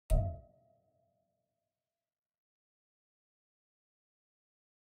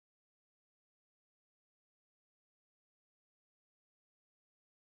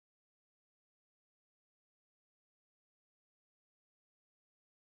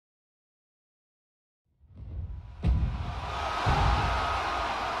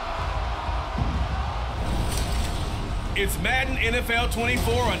It's Madden NFL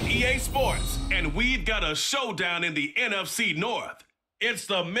 24 on EA Sports, and we've got a showdown in the NFC North. It's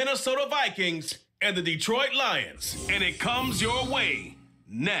the Minnesota Vikings and the Detroit Lions, and it comes your way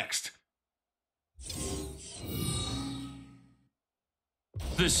next.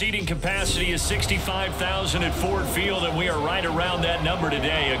 The seating capacity is 65,000 at Ford Field, and we are right around that number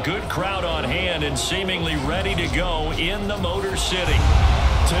today. A good crowd on hand and seemingly ready to go in the Motor City.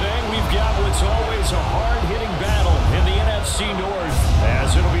 Today we've got what's always a hard-hitting battle in the NFC North,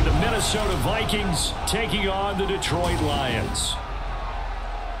 as it'll be the Minnesota Vikings taking on the Detroit Lions.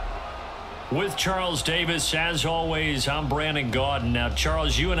 With Charles Davis, as always, I'm Brandon Gaudin. Now,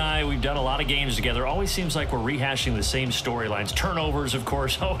 Charles, you and I, we've done a lot of games together. Always seems like we're rehashing the same storylines. Turnovers, of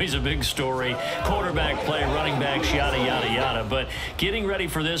course, always a big story. Quarterback play, running backs, yada, yada, yada. But getting ready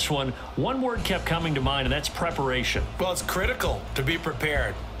for this one word kept coming to mind, and that's preparation. Well, it's critical to be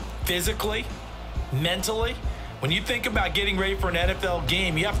prepared physically, mentally. When you think about getting ready for an NFL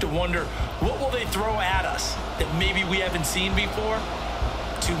game, you have to wonder, what will they throw at us that maybe we haven't seen before?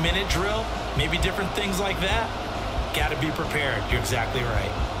 2-minute drill, maybe different things like that. Got to be prepared. You're exactly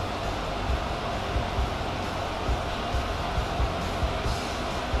right.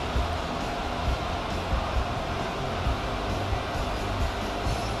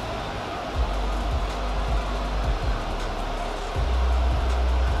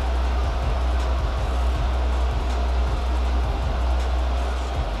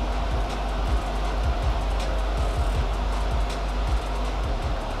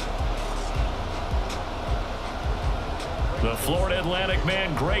 The Florida Atlantic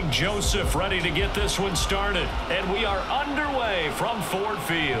man, Greg Joseph, ready to get this one started. And we are underway from Ford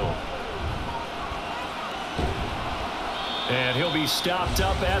Field. And he'll be stopped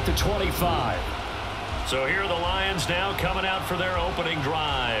up at the 25. So here are the Lions now coming out for their opening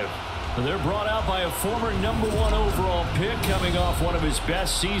drive. They're brought out by a former #1 overall pick, coming off one of his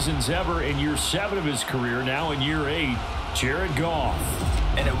best seasons ever in year 7 of his career, now in year 8, Jared Goff.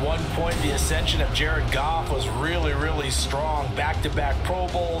 And at one point, the ascension of Jared Goff was really, really strong. Back-to-back Pro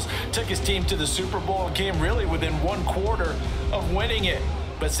Bowls, took his team to the Super Bowl and came really within 1/4 of winning it.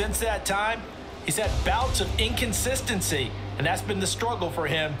 But since that time, he's had bouts of inconsistency, and that's been the struggle for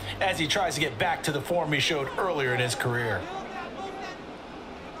him as he tries to get back to the form he showed earlier in his career.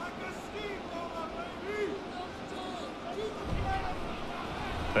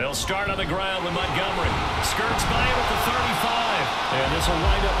 They'll start on the ground with Montgomery. Skirts by him at the 35. And this will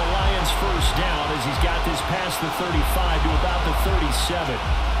wind up a Lions first down as he's got this past the 35 to about the 37.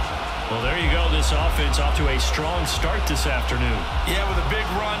 Well, there you go. This offense off to a strong start this afternoon. Yeah, with a big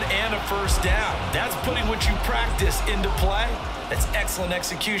run and a first down. That's putting what you practice into play. That's excellent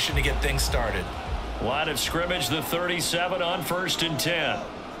execution to get things started. Line of scrimmage, the 37 on 1st and 10.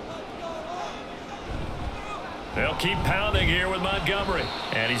 They'll keep pounding here with Montgomery.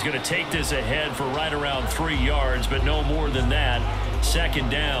 And he's going to take this ahead for right around 3 yards, but no more than that. 2nd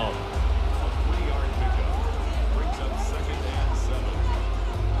down.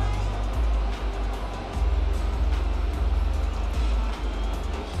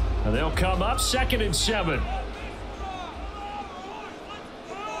 And they'll come up 2nd and 7.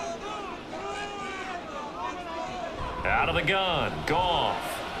 Out of the gun,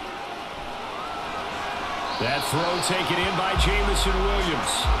 Goff. That throw taken in by Jamison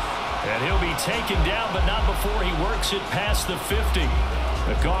Williams. And he'll be taken down, but not before he works it past the 50.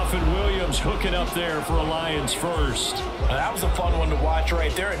 Goff and Williams hooking up there for a Lions first. Well, that was a fun one to watch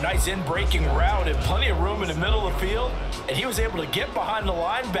right there. A nice in-breaking route and plenty of room in the middle of the field. And he was able to get behind the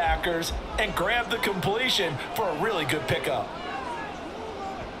linebackers and grab the completion for a really good pickup.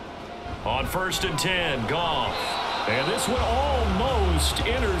 On 1st and 10, Goff. And this one almost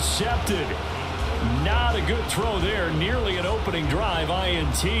intercepted. Not a good throw there. Nearly an opening drive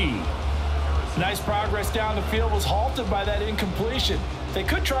INT. Nice progress down the field, was halted by that incompletion. They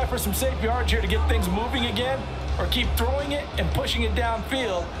could try for some safe yards here to get things moving again, or keep throwing it and pushing it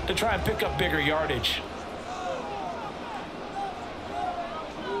downfield to try and pick up bigger yardage.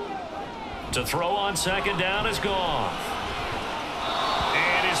 To throw on 2nd down is Goff.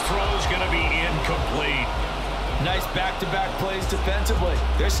 And his throw's going to be incomplete. Nice back-to-back plays defensively.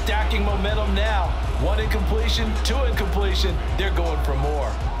 They're stacking momentum now. 1 incompletion, 2 incompletion. They're going for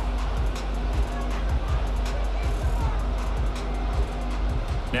more.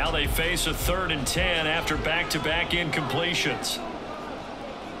 Now they face a 3rd and 10 after back-to-back incompletions.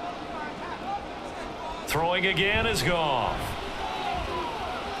 Throwing again is Goff.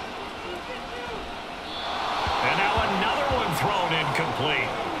 And now another one thrown incomplete.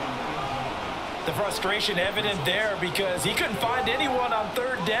 The frustration evident there because he couldn't find anyone on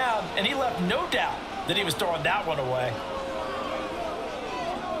 3rd down, and he left no doubt that he was throwing that one away.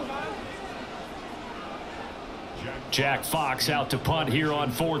 Jack Fox out to punt here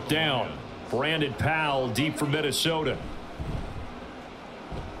on 4th down. Brandon Powell deep for Minnesota.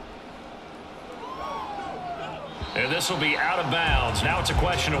 And this will be out of bounds. Now it's a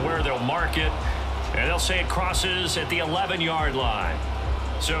question of where they'll mark it. And they'll say it crosses at the 11-yard line.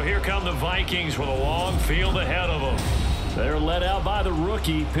 So here come the Vikings with a long field ahead of them. They're led out by the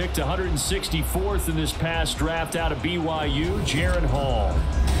rookie, picked 164th in this past draft out of BYU, Jaron Hall.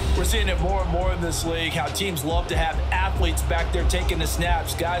 We're seeing it more and more in this league, how teams love to have athletes back there taking the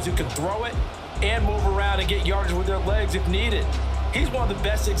snaps, guys who can throw it and move around and get yardage with their legs if needed. He's one of the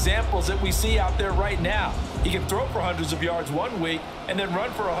best examples that we see out there right now. He can throw for hundreds of yards one week and then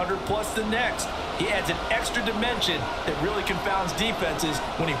run for 100+ the next. He adds an extra dimension that really confounds defenses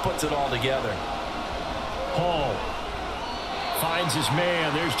when he puts it all together. Hall finds his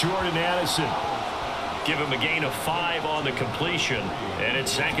man. There's Jordan Addison. Give him a gain of 5 on the completion, and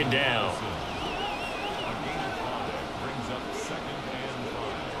it's 2nd down. Brings up 2nd and 5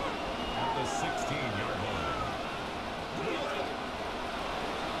 at the 16-yard line.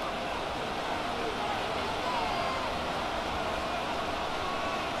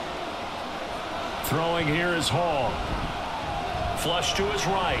 Throwing here is Hall. Flush to his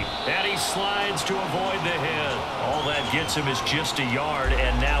right, and he slides to avoid the hit. All that gets him is just a yard,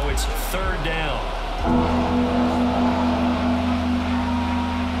 and now it's 3rd down.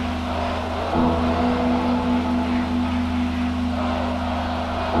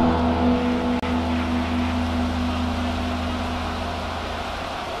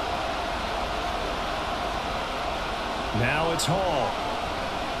 Now it's Hall.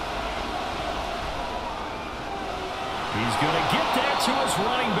 He's going to get that to his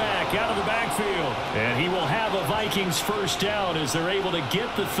running back out of the backfield. And he will have a Vikings 1st down as they're able to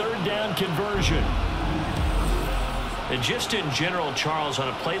get the 3rd down conversion. And just in general, Charles, on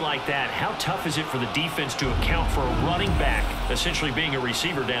a play like that, how tough is it for the defense to account for a running back essentially being a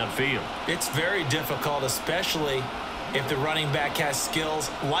receiver downfield? It's very difficult, especially if the running back has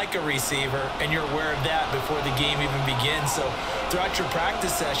skills like a receiver and you're aware of that before the game even begins. So throughout your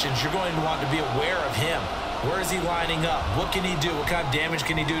practice sessions, you're going to want to be aware of him. Where is he lining up? What can he do? What kind of damage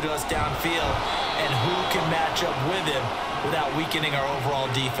can he do to us downfield? And who can match up with him without weakening our overall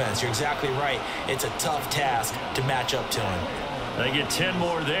defense? You're exactly right. It's a tough task to match up to him. They get 10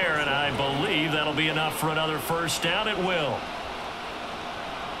 more there, and I believe that'll be enough for another 1st down. It will.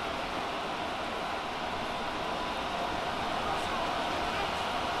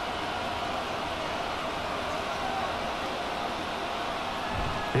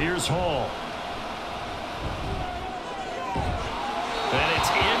 Here's Hall. And it's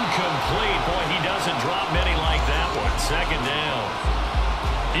incomplete. Boy, he doesn't drop many like that one. 2nd down.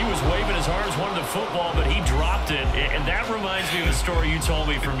 He was waving his arms, wanted the football, but he dropped it. And that reminds me of a story you told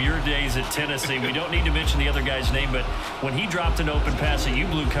me from your days at Tennessee. We don't need to mention the other guy's name, but when he dropped an open pass that you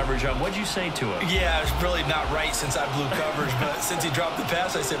blew coverage on, what'd you say to him? Yeah, it's really not right since I blew coverage, but since he dropped the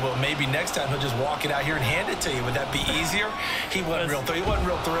pass, I said, well, maybe next time he'll just walk it out here and hand it to you. Would that be easier? He wasn't real thrilled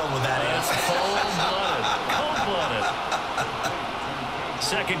with that answer. Cold-blooded.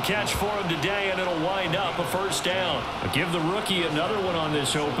 2nd catch for him today, and it'll wind up a 1st down. Give the rookie another one on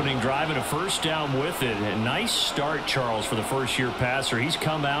this opening drive and a 1st down with it. A nice start, Charles, for the first-year passer. He's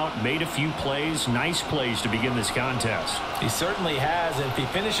come out, made a few plays, nice plays to begin this contest. He certainly has, and if he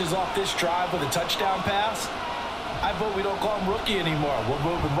finishes off this drive with a touchdown pass, I vote we don't call him rookie anymore. We'll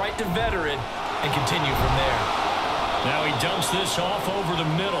move him right to veteran and continue from there. Now he dumps this off over the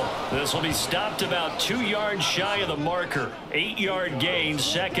middle. This will be stopped about 2 yards shy of the marker. 8-yard gain,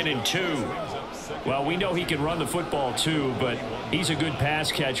 2nd and 2. Well, we know he can run the football too, but he's a good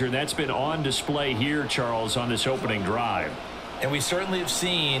pass catcher. That's been on display here, Charles, on this opening drive. And we certainly have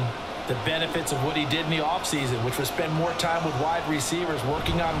seen the benefits of what he did in the offseason, which was spend more time with wide receivers,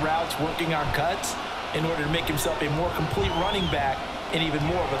 working on routes, working on cuts, in order to make himself a more complete running back and even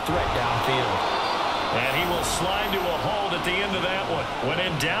more of a threat downfield. And he will slide to a hold at the end of that one. When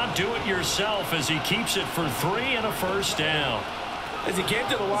in doubt, do it yourself as he keeps it for 3 and a 1st down. As he came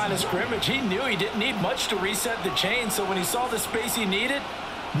to the line of scrimmage, he knew he didn't need much to reset the chain, so when he saw the space he needed,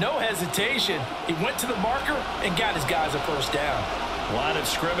 no hesitation. He went to the marker and got his guys a 1st down. Line of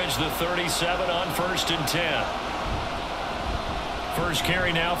scrimmage, the 37 on 1st and 10. First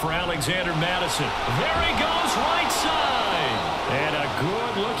carry now for Alexander Madison. There he goes, right side. And a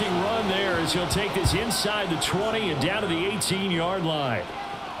good-looking run there as he'll take this inside the 20 and down to the 18-yard line.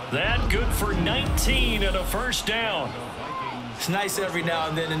 That good for 19 and a 1st down. It's nice every now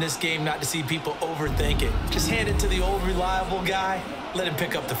and then in this game not to see people overthink it. Just hand it to the old reliable guy. Let him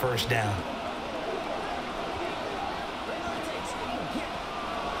pick up the 1st down.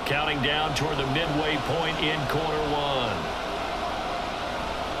 counting down toward the midway point in quarter one.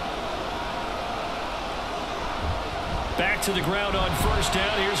 Back to the ground on first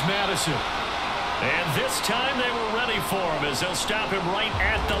down. Here's Madison. And this time they were ready for him as they'll stop him right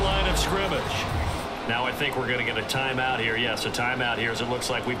at the line of scrimmage. Now I think we're going to get a timeout here. Yes, a timeout here as it looks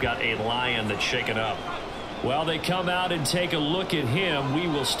like we've got a Lion that's shaken up. While they come out and take a look at him, we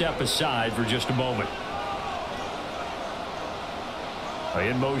will step aside for just a moment.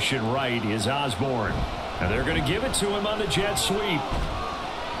 In motion right is Osborne. And they're going to give it to him on the jet sweep.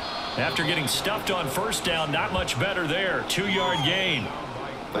 After getting stuffed on first down, not much better there. 2-yard gain.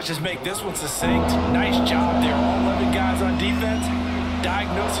 Let's just make this one succinct. Nice job there. All 11 guys on defense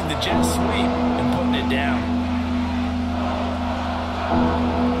diagnosing the jet sweep and putting it down.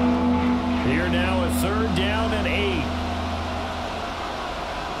 Here now a 3rd down and 8.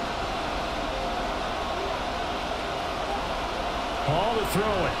 Ball to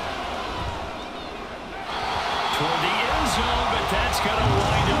throw it. Toward the end zone, but that's going to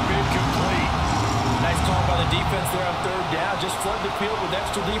wind up incomplete. Nice call by the defense there on 3rd down. Just flood the field with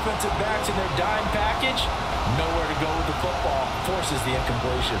extra defensive backs in their dime package. Nowhere to go with the football. Forces the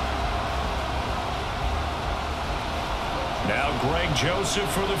incompletion. Now Greg Joseph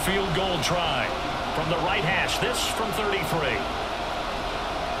for the field goal try. From the right hash, this from 33.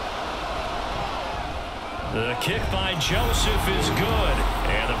 The kick by Joseph is good.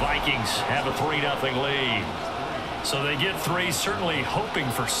 And the Vikings have a 3-0 lead. So they get 3, certainly hoping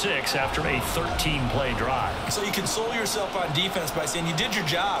for 6 after a 13-play drive. So you console yourself on defense by saying you did your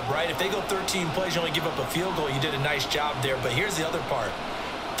job, right? If they go 13 plays, you only give up a field goal. You did a nice job there. But here's the other part.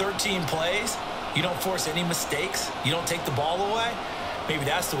 13 plays, you don't force any mistakes. You don't take the ball away. Maybe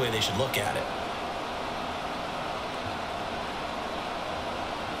that's the way they should look at it.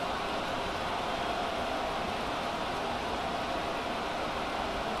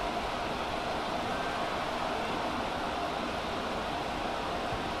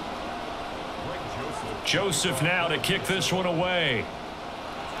 Joseph now to kick this one away.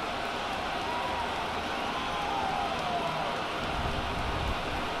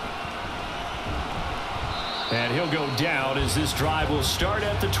 And he'll go down as this drive will start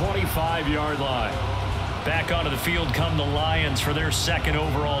at the 25-yard line. Back onto the field come the Lions for their 2nd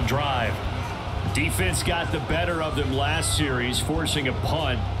overall drive. Defense got the better of them last series, forcing a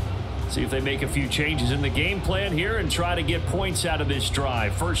punt. See if they make a few changes in the game plan here and try to get points out of this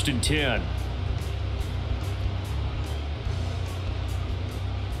drive. 1st and 10.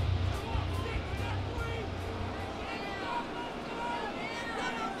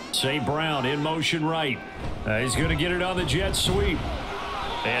 St. Brown in motion right. He's going to get it on the jet sweep.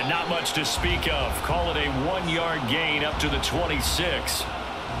 And not much to speak of. Call it a 1-yard gain up to the 26.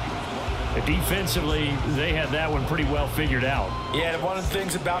 Defensively, they had that one pretty well figured out. Yeah, and one of the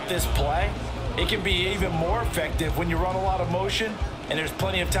things about this play, it can be even more effective when you run a lot of motion, and there's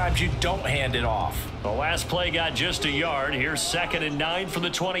plenty of times you don't hand it off. The last play got just a yard. Here's 2nd and 9 for the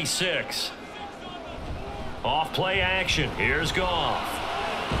 26. Off play action. Here's Goff.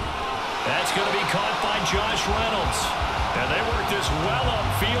 That's going to be caught by Josh Reynolds. And they work this well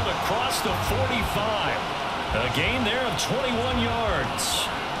upfield across the 45. A gain there of 21 yards.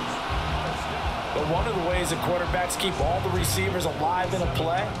 But one of the ways that quarterbacks keep all the receivers alive in a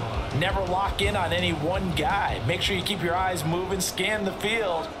play, never lock in on any one guy. Make sure you keep your eyes moving, scan the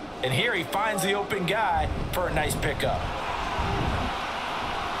field. And here he finds the open guy for a nice pickup.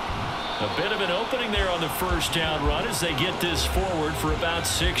 A bit of an opening there on the 1st down run as they get this forward for about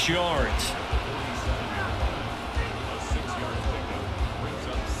 6 yards. A 6-yard pickup brings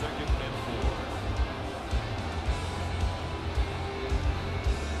up 2nd and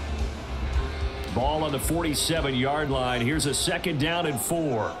 4. Ball on the 47-yard line. Here's a 2nd down and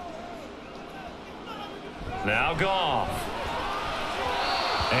 4. Now Goff.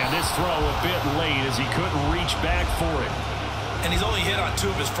 And this throw a bit late as he couldn't reach back for it. And he's only hit on 2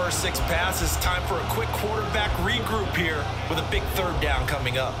 of his first 6 passes. Time for a quick quarterback regroup here with a big 3rd down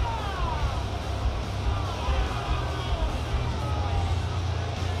coming up.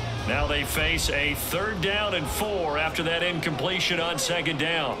 Now they face a 3rd down and 4 after that incompletion on 2nd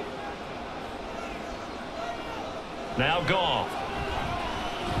down. Now Goff.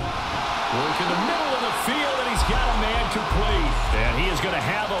 Work in the middle of the field, and he's got a man complete. And he is going to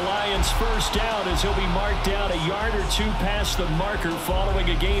have a Lions 1st down as he'll be marked down a yard or 2 past the marker following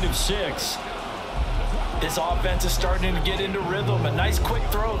a gain of 6. This offense is starting to get into rhythm. A nice quick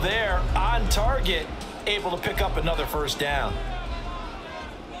throw there on target, able to pick up another 1st down.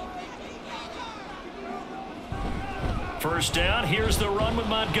 1st down, here's the run with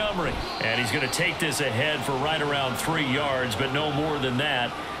Montgomery. And he's going to take this ahead for right around 3 yards, but no more than that.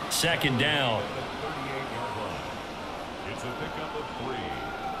 Second down. It's a pickup of 3.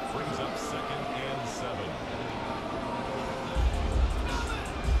 Brings up 2nd and 7.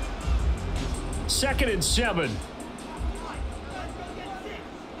 2nd and 7.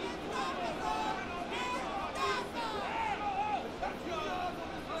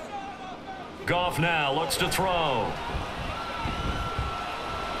 Goff now looks to throw.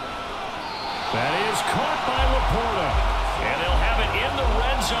 That is caught by Laporta. And they'll have it in the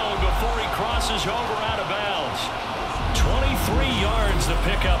red zone before he crosses over out of bounds. 23 yards to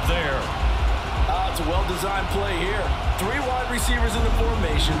pick up there. It's a well-designed play here. 3 wide receivers in the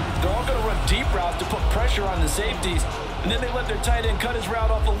formation. They're all going to run deep routes to put pressure on the safeties. And then they let their tight end cut his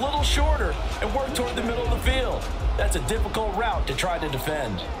route off a little shorter and work toward the middle of the field. That's a difficult route to try to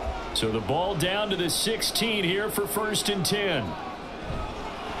defend. So the ball down to the 16 here for 1st and 10.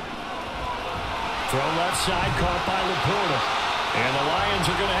 Throw left side, caught by Laporta. And the Lions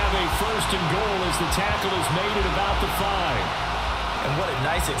are going to have a 1st and goal as the tackle is made at about the 5. And what a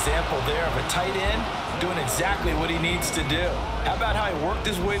nice example there of a tight end doing exactly what he needs to do. How about how he worked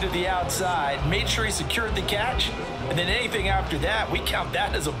his way to the outside, made sure he secured the catch, and then anything after that, we count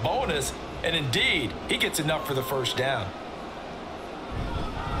that as a bonus. And indeed, he gets enough for the 1st down.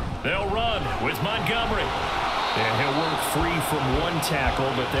 They'll run with Montgomery. And he'll work free from 1 tackle,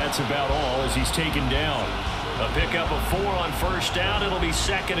 but that's about all as he's taken down. A pickup of 4 on 1st down. It'll be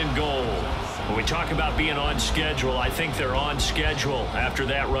 2nd and goal. When we talk about being on schedule, I think they're on schedule after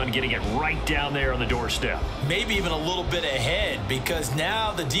that run, getting it right down there on the doorstep. Maybe even a little bit ahead, because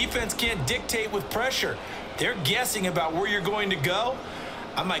now the defense can't dictate with pressure. They're guessing about where you're going to go.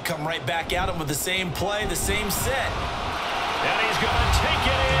 I might come right back at them with the same play, the same set. And he's going to take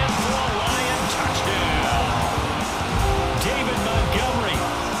it in for a Lion touchdown. David Montgomery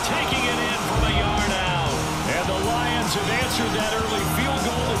taking it in from a yard out. And the Lions have answered that early field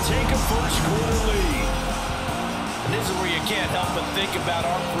goal to take a 1st quarter lead. And this is where you can't help but think about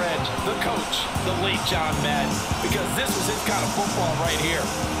our friend, the coach, the late John Madden, because this was his kind of football right here.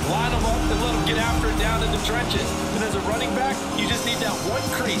 Line them up and let them get after it down in the trenches. And as a running back, you just need that one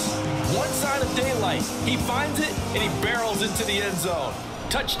crease, one sign of daylight. He finds it, and he barrels into the end zone.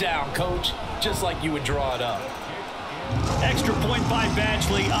 Touchdown, coach, just like you would draw it up. Extra point by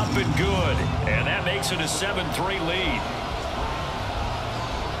Badgley, up and good. And that makes it a 7-3 lead.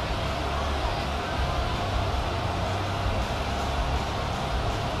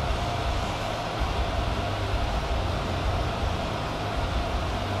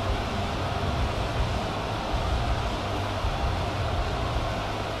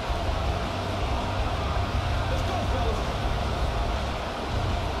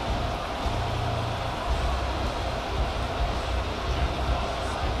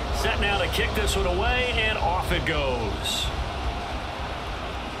 Set now to kick this one away, and off it goes.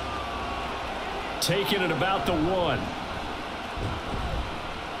 Taking it about the 1.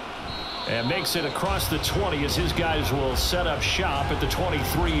 And makes it across the 20 as his guys will set up shop at the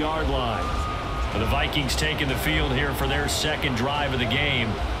 23-yard line. The Vikings taking the field here for their 2nd drive of the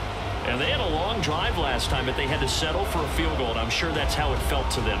game. And they had a long drive last time, but they had to settle for a field goal, and I'm sure that's how it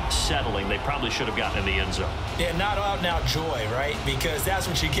felt to them, settling. They probably should have gotten in the end zone. Yeah, not out-and-out joy, right? Because that's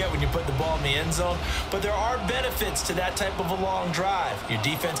what you get when you put the ball in the end zone. But there are benefits to that type of a long drive. Your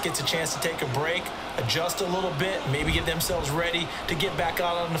defense gets a chance to take a break, adjust a little bit, maybe get themselves ready to get back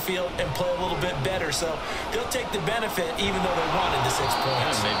out on the field and play a little bit better. So they'll take the benefit even though they wanted the 6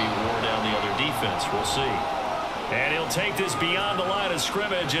 points. And maybe wore down the other defense. We'll see. And he'll take this beyond the line of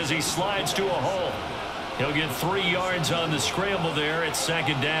scrimmage as he slides to a hole. He'll get 3 yards on the scramble there. It's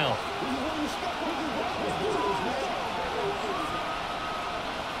 2nd down.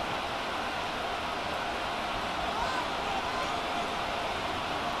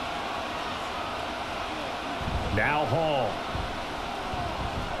 Now Hall.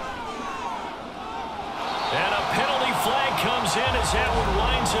 And a penalty flag comes in as that one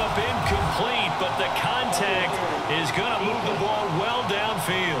winds up incomplete, but the contact is going to move the ball well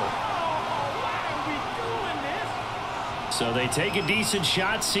downfield. So they take a decent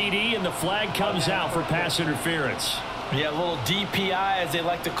shot, CD, and the flag comes out for pass interference. Yeah, a little DPI, as they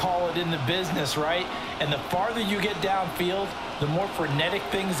like to call it in the business, right? And the farther you get downfield, the more frenetic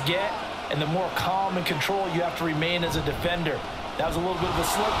things get, and the more calm and control you have to remain as a defender. That was a little bit of a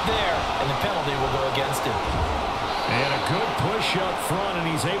slip there, and the penalty will go against him. And a good push up front, and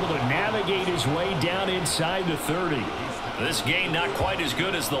he's able to navigate his way down inside the 30. This game not quite as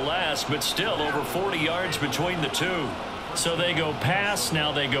good as the last, but still over 40 yards between the two. So they go pass,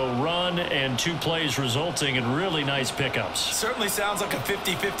 now they go run, and 2 plays resulting in really nice pickups. Certainly sounds like a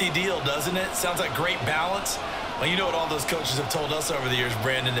 50-50 deal, doesn't it? Sounds like great balance. Well, you know what all those coaches have told us over the years,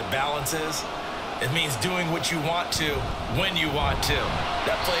 Brandon, that balance is? It means doing what you want to when you want to.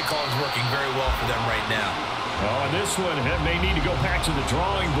 That play call is working very well for them right now. Oh, and this one may need to go back to the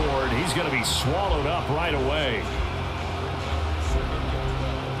drawing board. He's going to be swallowed up right away.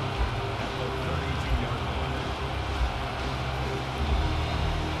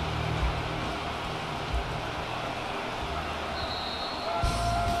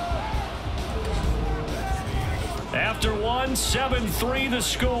 After one, 7-3 the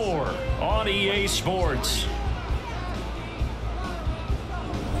score on EA Sports.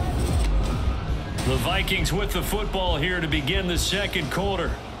 The Vikings with the football here to begin the second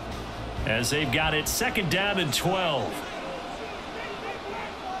quarter, as they've got it second down and 12.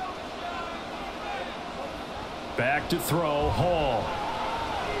 Back to throw, Hall.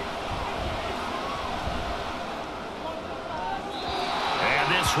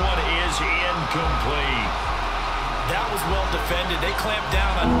 And this one is incomplete. That was well defended. They clamped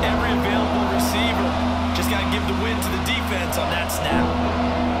down on every available receiver. Just got to give the win to the defense on that snap.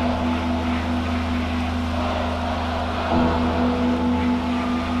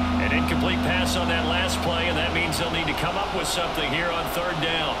 An incomplete pass on that last play, and that means they'll need to come up with something here on third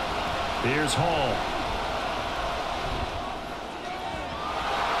down. Here's Hall.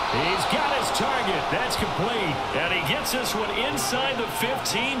 He's got his target. That's complete. And he gets this one inside the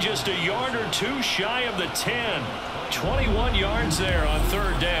 15, just a yard or two shy of the 10. 21 yards there on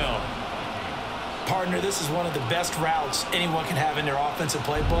third down. Partner, this is one of the best routes anyone can have in their offensive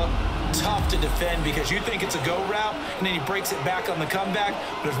playbook. Tough to defend because you think it's a go route, and then he breaks it back on the comeback.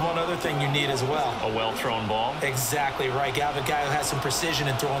 But there's one other thing you need as well. A well-thrown ball. Exactly right. You have a guy who has some precision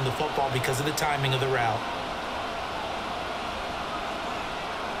in throwing the football because of the timing of the route.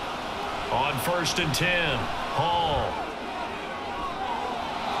 On 1st and 10, Hall.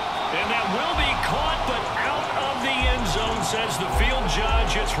 And that will be caught, but out of the end zone, says the field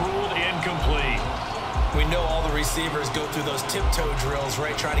judge. It's ruled incomplete. We know all the receivers go through those tiptoe drills,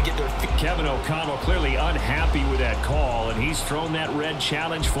 right, trying to get their feet. Kevin O'Connell clearly unhappy with that call, and he's thrown that red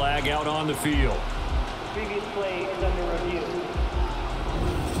challenge flag out on the field. Previous play is under review.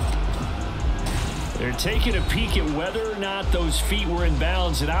 They're taking a peek at whether or not those feet were in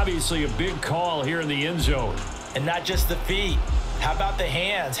bounds, and obviously a big call here in the end zone. And not just the feet. How about the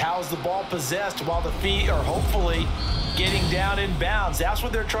hands? How is the ball possessed while the feet are hopefully getting down in bounds? That's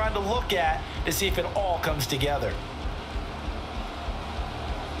what they're trying to look at to see if it all comes together.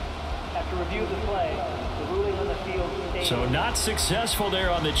 After review of the play, the ruling on the field stays. So not successful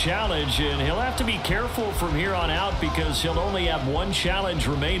there on the challenge, and he'll have to be careful from here on out because he'll only have one challenge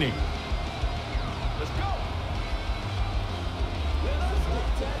remaining. Let's go.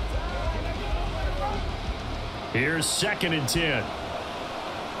 Here's 2nd and 10.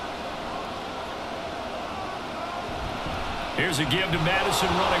 Here's a give to Madison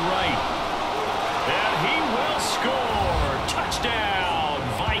running right. And he will score. Touchdown,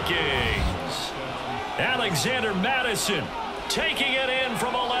 Vikings. Alexander Madison taking it in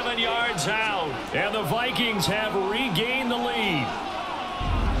from 11 yards out. And the Vikings have regained the lead.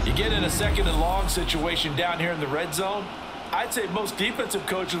 You get in a 2nd and long situation down here in the red zone, I'd say most defensive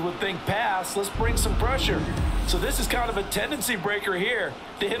coaches would think pass, let's bring some pressure. So this is kind of a tendency breaker here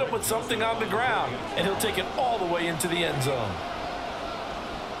to hit him with something on the ground, and he'll take it all the way into the end zone.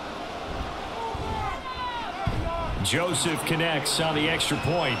 Joseph connects on the extra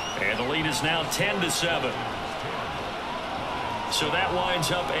point, and the lead is now 10-7. So that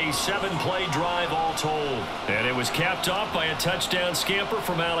winds up a 7-play drive all told. And it was capped off by a touchdown scamper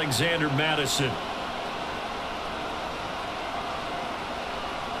from Alexander Madison.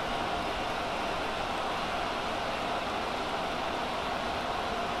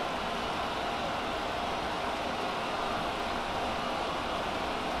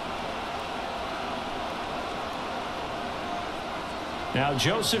 Now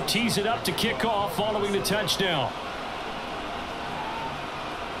Joseph tees it up to kick off following the touchdown.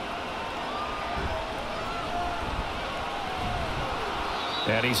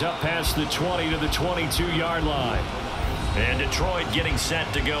 And he's up past the 20 to the 22-yard line. And Detroit getting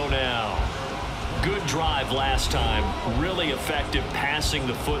set to go now. Good drive last time. Really effective passing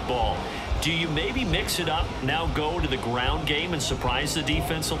the football. Do you maybe mix it up, now go to the ground game and surprise the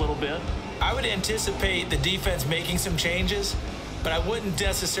defense a little bit? I would anticipate the defense making some changes, but I wouldn't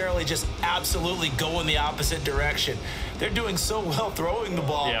necessarily just absolutely go in the opposite direction. They're doing so well throwing the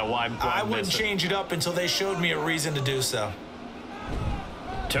ball. Yeah, why I wouldn't change it up until they showed me a reason to do so.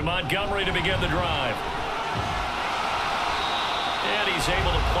 To Montgomery to begin the drive. And he's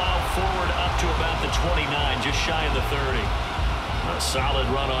able to plow forward up to about the 29, just shy of the 30. A solid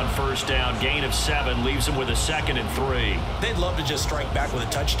run on first down. Gain of 7 leaves them with a 2nd and 3. They'd love to just strike back with a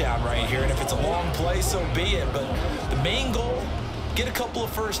touchdown right here, and if it's a long play, so be it. But the main goal, get a couple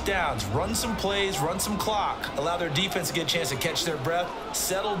of first downs, run some plays, run some clock, allow their defense to get a chance to catch their breath,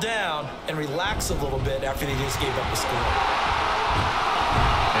 settle down, and relax a little bit after they just gave up a score.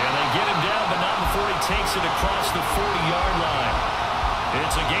 And they get him down, but not before he takes it across the 40-yard line.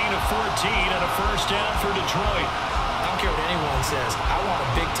 It's a gain of 14 and a first down for Detroit. I don't care what anyone says. I want a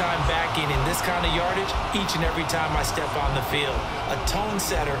big-time backing in this kind of yardage each and every time I step on the field. A tone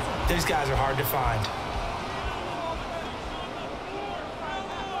setter, these guys are hard to find.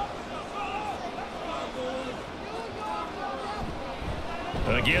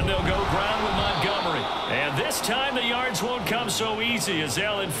 Again, they'll go ground with Montgomery. And this time the yards won't come so easy as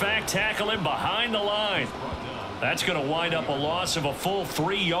they'll, in fact, tackle him behind the line. That's going to wind up a loss of a full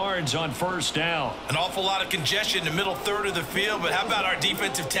 3 yards on first down. An awful lot of congestion in the middle third of the field, but how about our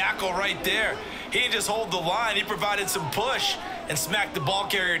defensive tackle right there? He didn't just hold the line. He provided some push and smacked the ball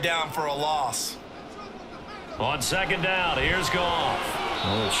carrier down for a loss. On second down, here's Goff.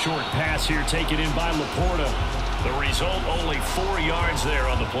 A short pass here taken in by Laporta. The result, only 4 yards there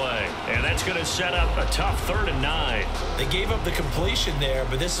on the play. And that's going to set up a tough 3rd and 9. They gave up the completion there,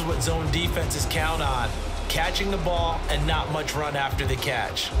 but this is what zone defenses count on. Catching the ball and not much run after the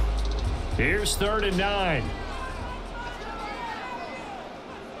catch. Here's 3rd and 9.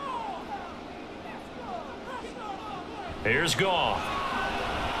 Here's Goff.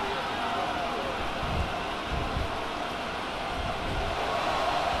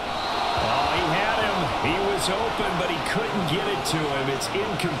 Oh, he had him. He was open, but he couldn't get it to him. It's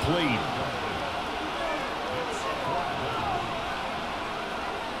incomplete.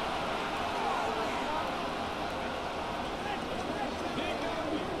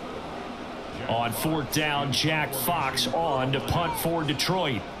 On 4th down, Jack Fox on to punt for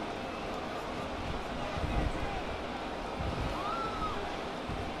Detroit.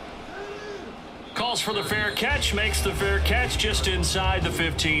 Calls for the fair catch, makes the fair catch just inside the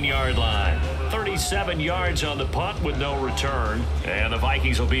 15-yard line. 37 yards on the punt with no return. And the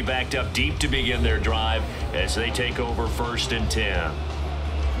Vikings will be backed up deep to begin their drive as they take over 1st and 10.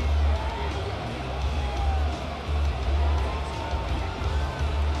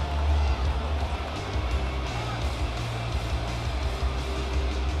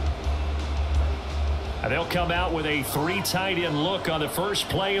 They'll come out with a 3 tight end look on the first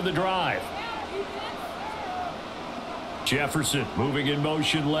play of the drive. Jefferson moving in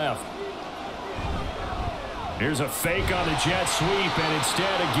motion left. Here's a fake on the jet sweep, and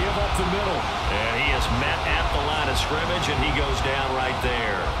instead a give up the middle. And he is met at the line of scrimmage, and he goes down right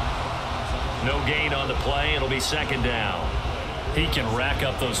there. No gain on the play. It'll be 2nd down. He can rack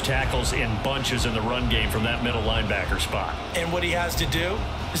up those tackles in bunches in the run game from that middle linebacker spot. And what he has to do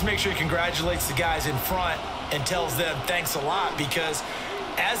is make sure he congratulates the guys in front and tells them thanks a lot, because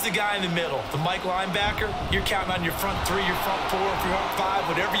as the guy in the middle, the Mike linebacker, you're counting on your front 3, your front 4, your front 5,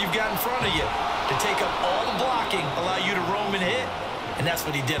 whatever you've got in front of you to take up all the blocking, allow you to roam and hit. And that's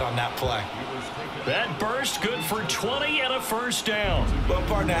what he did on that play. That burst good for 20 and a first down. Well,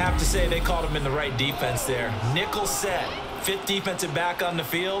 partner, I have to say they called him in the right defense there. Nickel set. 5th defensive back on the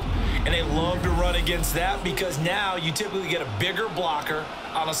field, and they love to run against that because now you typically get a bigger blocker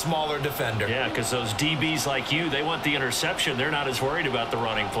on a smaller defender. Yeah, because those DBs like you, they want the interception. They're not as worried about the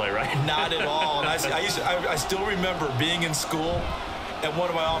running play, right? Not at all. And I still remember being in school, and one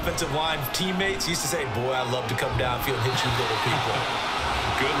of my offensive line teammates used to say, boy, I love to come downfield and hit you little people.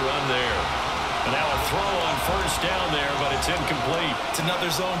 Good run there. And now a throw on first down there, but it's incomplete. It's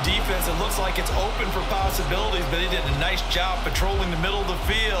another zone defense. It looks like it's open for possibilities, but they did a nice job patrolling the middle of the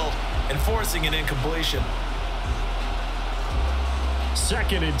field and forcing an incompletion.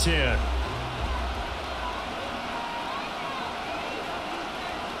 2nd and 10.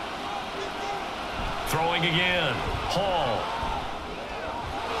 Throwing again. Hall.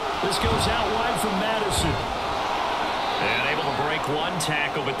 This goes out wide from Madison. And able to break one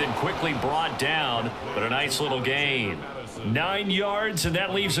tackle, but then quickly brought down. But a nice little gain. 9 yards, and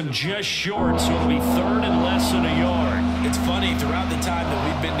that leaves him just short, so it'll be 3rd and less than a yard. It's funny, throughout the time that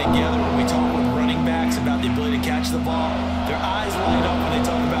we've been together, when we talk with running backs about the ability to catch the ball, their eyes light up when they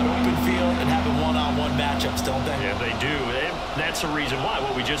talk about open field and having one-on-one matchups, don't they? Yeah, they do. And that's the reason why.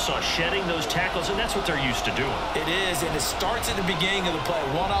 What we just saw, shedding those tackles, and that's what they're used to doing. It is, and it starts at the beginning of the play.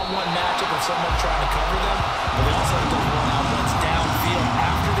 One-on-one matchup with someone trying to cover them, but they also have those one-on-ones downfield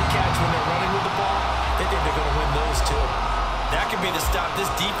after the catch when they're running with the ball. They think they're going to win those too. That could be the stop this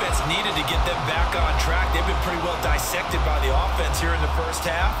defense needed to get them back on track. They've been pretty well dissected by the offense here in the first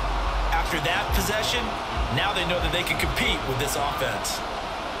half. After that possession, now they know that they can compete with this offense.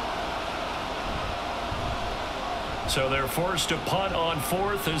 So they're forced to punt on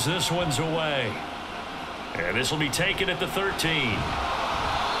 4th as this one's away. And this will be taken at the 13.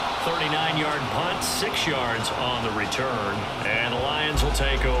 39-yard punt, 6 yards on the return. And the Lions will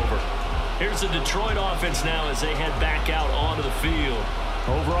take over. Here's the Detroit offense now as they head back out onto the field.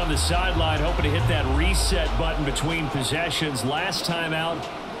 Over on the sideline, hoping to hit that reset button between possessions. Last time out,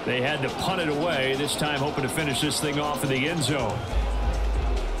 they had to punt it away. This time hoping to finish this thing off in the end zone.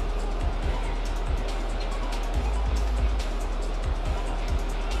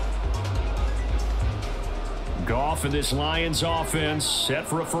 Goff and this Lions offense set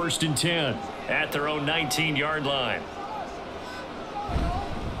for a 1st and 10 at their own 19-yard line.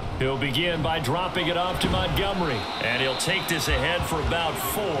 He'll begin by dropping it off to Montgomery. And he'll take this ahead for about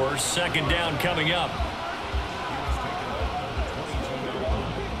 4. 2nd down coming up.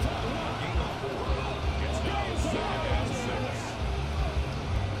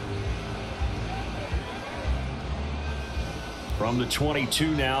 From the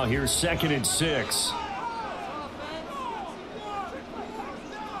 22 now, here's 2nd and 6.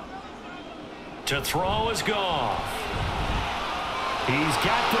 To throw is Goff. He's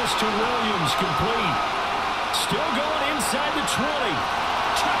got this to Williams, complete. Still going inside the 20.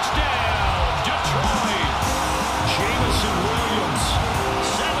 Touchdown, Detroit. Jamison Williams,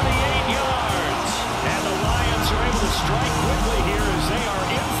 78 yards. And the Lions are able to strike quickly here as they are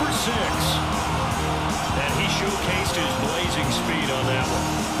in for 6. And he showcased his blazing speed on that one.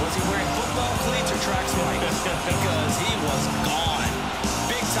 Was he wearing football cleats or track spikes? Because he was gone.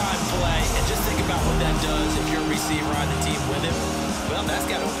 Big-time play, and just think about what that does if you're a receiver on the team with him. Well, that's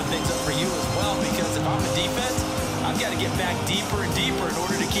got to open things up for you as well, because if I'm a defense, I've got to get back deeper and deeper in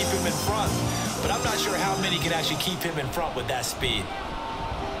order to keep him in front. But I'm not sure how many can actually keep him in front with that speed.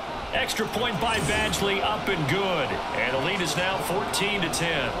 Extra point by Badgley, up and good. And the lead is now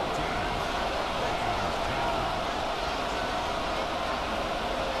 14-10.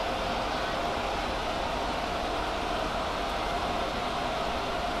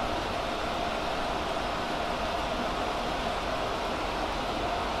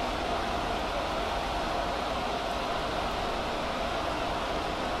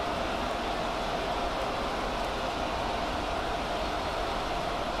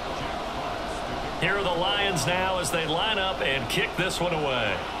 Here are the Lions now as they line up and kick this one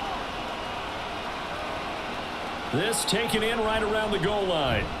away. This taken in right around the goal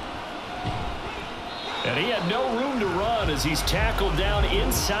line. And he had no room to run as he's tackled down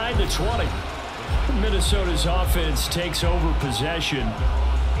inside the 20. Minnesota's offense takes over possession.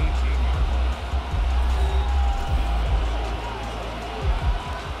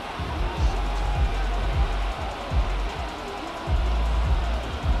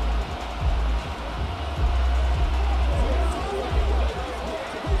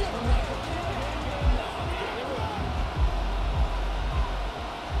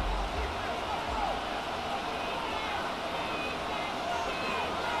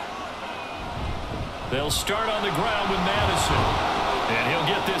 They'll start on the ground with Madison. And he'll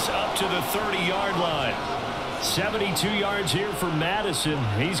get this up to the 30-yard line. 72 yards here for Madison.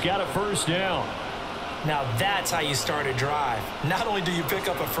 He's got a 1st down. Now that's how you start a drive. Not only do you pick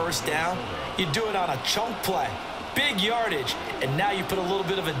up a 1st down, you do it on a chunk play. Big yardage. And now you put a little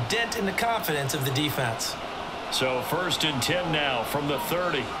bit of a dent in the confidence of the defense. So 1st and 10 now from the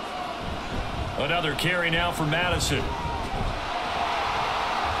 30. Another carry now for Madison.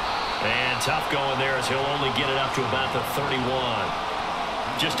 And tough going there as he'll only get it up to about the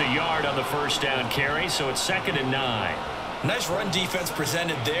 31. Just a yard on the 1st down carry, so it's 2nd and 9. Nice run defense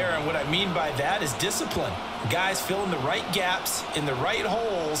presented there, and what I mean by that is discipline. Guys filling the right gaps in the right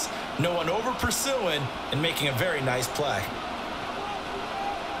holes, no one over pursuing, and making a very nice play.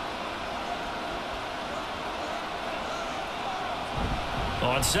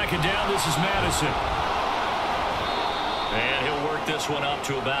 On 2nd down, this is Madison. And he'll work this one up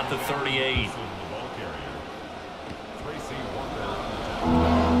to about the 38.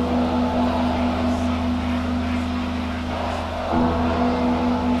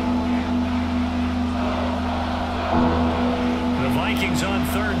 The Vikings on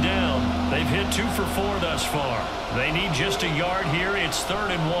 3rd down. They've hit 2 for 4 thus far. They need just a yard here. It's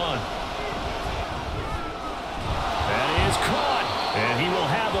 3rd and 1. That is caught. And he will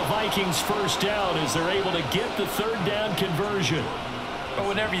have a Vikings 1st down as they're able to get the 3rd down conversion. But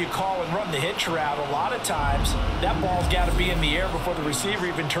whenever you call and run the hitch route, a lot of times that ball's got to be in the air before the receiver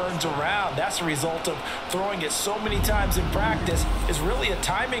even turns around. That's a result of throwing it so many times in practice. Is really a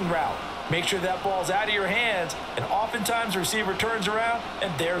timing route. Make sure that ball's out of your hands, and oftentimes the receiver turns around,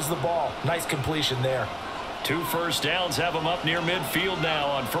 and there's the ball. Nice completion there. 2 first downs have them up near midfield now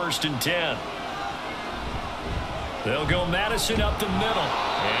on 1st and 10. They'll go Madison up the middle.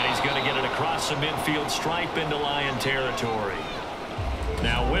 And he's going to get it across the midfield stripe into Lion territory.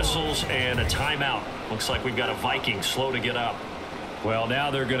 Now whistles and a timeout. Looks like we've got a Viking slow to get up. Well,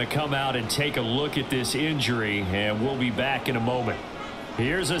 now they're going to come out and take a look at this injury, and we'll be back in a moment.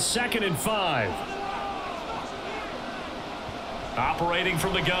 Here's a 2nd and 5. Operating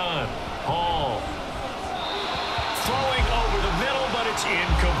from the gun. Hall. Throwing over the middle, but it's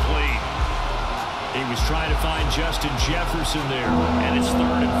incomplete. He was trying to find Justin Jefferson there, and it's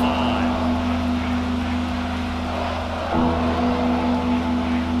 3rd and 5.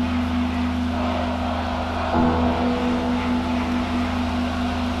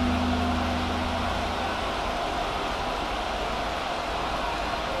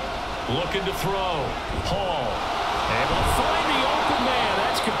 Looking to throw. Hall. Able to find the open man.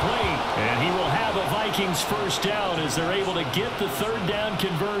 That's complete. And he will have a Vikings first down as they're able to get the 3rd down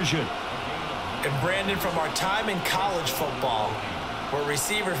conversion. And Brandon, from our time in college football, where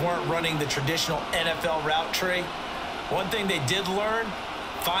receivers weren't running the traditional NFL route tree, one thing they did learn,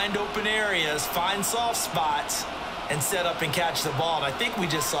 find open areas, find soft spots, and set up and catch the ball. And I think we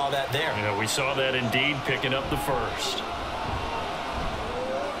just saw that there. Yeah, we saw that indeed, picking up the first.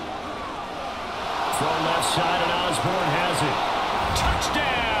 Throw left side, and Osborne has it.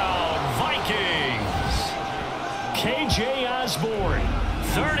 Touchdown, Vikings! K.J. Osborne,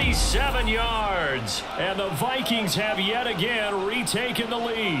 37 yards. And the Vikings have yet again retaken the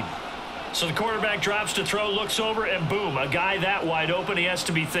lead. So the quarterback drops to throw, looks over, and boom, a guy that wide open, he has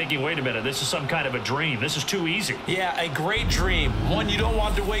to be thinking, wait a minute, this is some kind of a dream. This is too easy. Yeah, a great dream. One you don't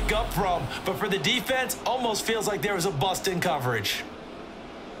want to wake up from. But for the defense, almost feels like there was a bust in coverage.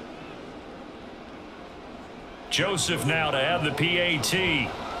 Joseph now to have the PAT.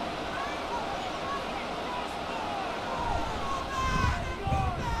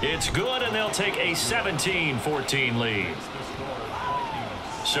 It's good, and they'll take a 17-14 lead.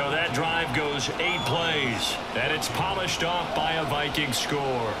 So that drive goes 8 plays, and it's polished off by a Viking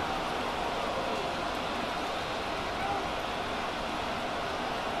score.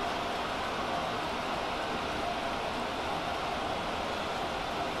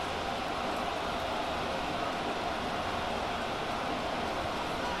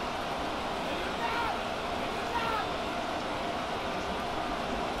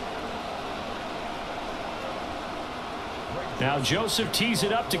 Now Joseph tees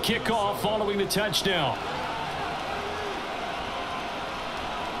it up to kick off following the touchdown.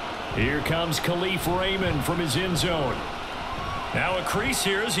 Here comes Khalif Raymond from his end zone. Now a crease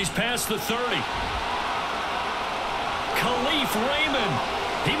here as he's past the 30. Khalif Raymond.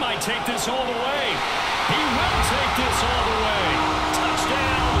 He might take this all the way. He will take this all the way.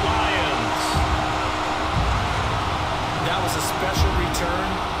 Touchdown, Lions. That was a special return,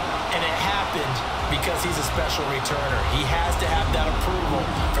 and it happened because he's a special returner. He has to have that approval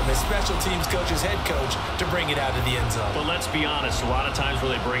from his special teams coach's head coach to bring it out of the end zone. But let's be honest, a lot of times where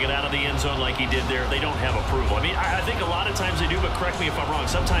they bring it out of the end zone like he did there, they don't have approval. I mean, I think a lot of times they do, but correct me if I'm wrong.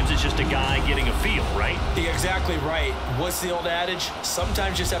 Sometimes it's just a guy getting a feel, right? You're exactly right. What's the old adage?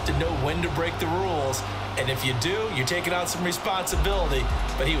 Sometimes you just have to know when to break the rules. And if you do, you're taking on some responsibility.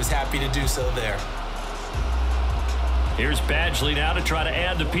 But he was happy to do so there. Here's Badgley now to try to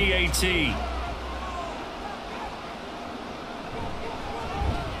add the PAT.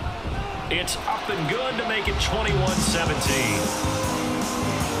 It's up and good to make it 21-17.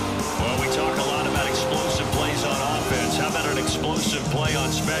 Well, we talk a lot about explosive plays on offense. How about an explosive play on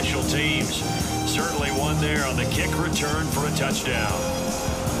special teams? Certainly one there on the kick return for a touchdown.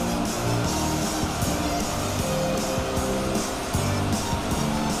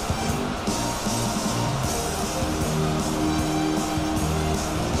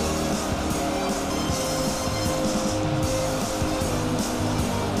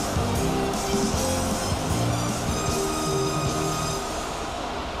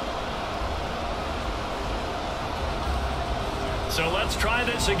 So let's try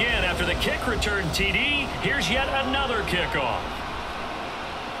this again. After the kick return TD, here's yet another kickoff.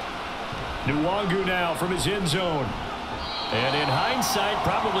 Nwangu now from his end zone. And in hindsight,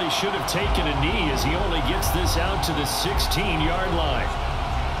 probably should have taken a knee as he only gets this out to the 16-yard line.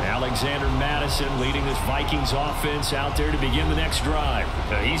 Alexander Madison leading this Vikings offense out there to begin the next drive.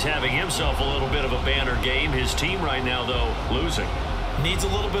 He's having himself a little bit of a banner game. His team right now, though, losing. Needs a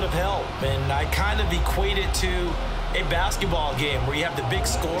little bit of help, and I kind of equate it to a basketball game where you have the big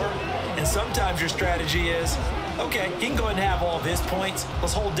score, and sometimes your strategy is, okay, he can go ahead and have all of his points.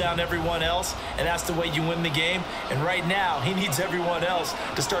 Let's hold down everyone else, and that's the way you win the game. And right now, he needs everyone else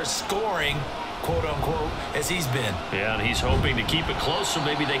to start scoring, quote-unquote, as he's been. Yeah, and he's hoping to keep it close so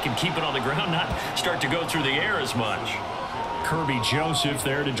maybe they can keep it on the ground, not start to go through the air as much. Kirby Joseph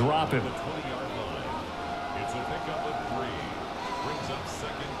there to drop him. The 20-yard line. It's a pickup of 3. Brings up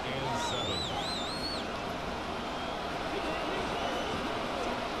 2nd and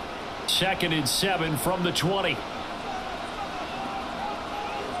 7. 2nd and 7 from the 20.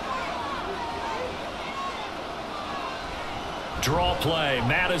 Draw play,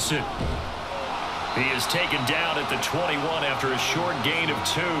 Madison. He is taken down at the 21 after a short gain of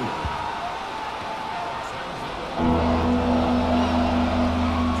 2.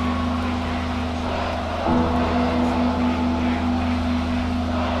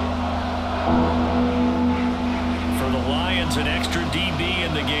 For the Lions, an extra DB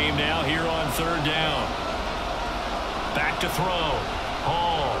in the game now here on 3rd down. Back to throw.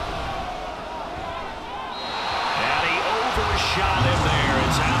 Hall. And he overshot him there.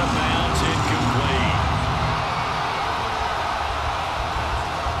 It's out of bounds, incomplete.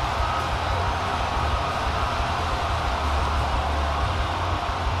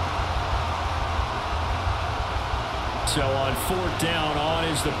 So on 4th down, on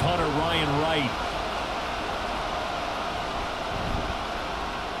is the punter, Ryan Wright.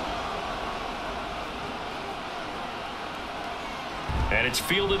 And it's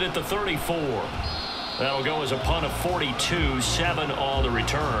fielded at the 34. That'll go as a punt of 42, 7 on the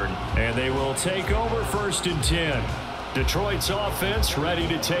return. And they will take over 1st and 10. Detroit's offense ready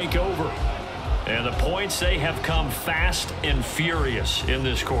to take over. And the points, they have come fast and furious in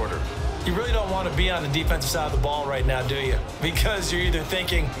this quarter. You really don't want to be on the defensive side of the ball right now, do you? Because you're either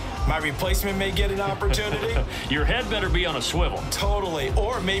thinking, my replacement may get an opportunity. Your head better be on a swivel. Totally.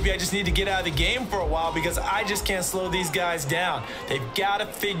 Or maybe I just need to get out of the game for a while because I just can't slow these guys down. They've got to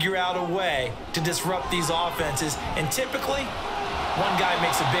figure out a way to disrupt these offenses. And typically, one guy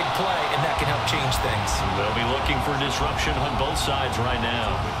makes a big play, and that can help change things. They'll be looking for disruption on both sides right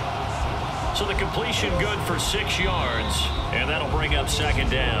now. So the completion good for 6 yards, and that'll bring up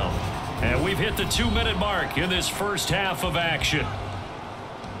 2nd down. And we've hit the 2-minute mark in this first half of action.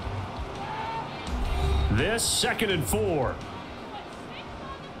 This 2nd and 4.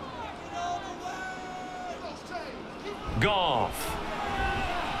 Goff.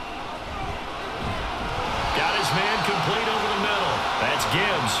 Got his man complete over the middle. That's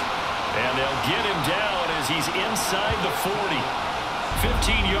Gibbs. And they'll get him down as he's inside the 40.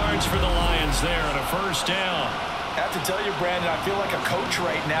 15 yards for the Lions there on a 1st down. I have to tell you, Brandon, I feel like a coach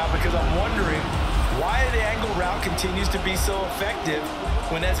right now because I'm wondering why the angle route continues to be so effective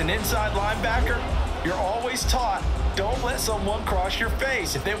when as an inside linebacker, you're always taught, don't let someone cross your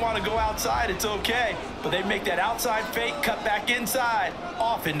face. If they want to go outside, it's okay. But they make that outside fake, cut back inside,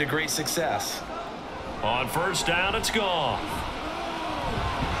 off into great success. On 1st down, it's gone.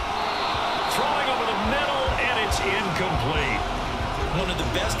 Throwing over the middle, and it's incomplete. One of the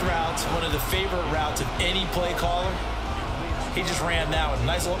best routes, one of the favorite routes of any play caller. He just ran that one.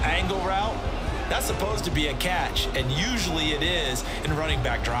 Nice little angle route. That's supposed to be a catch, and usually it is, and running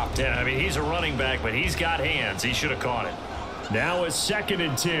back dropped it. Yeah, I mean, he's a running back, but he's got hands. He should have caught it. Now it's 2nd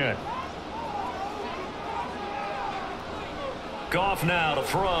and 10. Goff now to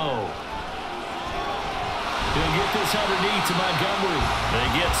throw. He'll get this underneath to Montgomery. They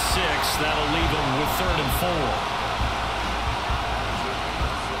get 6. That'll leave them with 3rd and 4.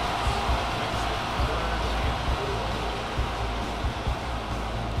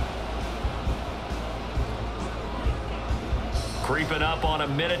 Creeping up on a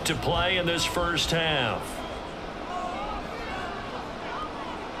minute to play in this first half.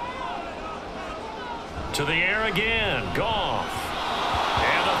 To the air again. Goff.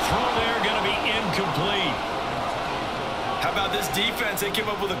 And the throw there going to be incomplete. How about this defense? They came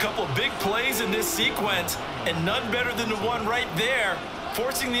up with a couple of big plays in this sequence, and none better than the one right there,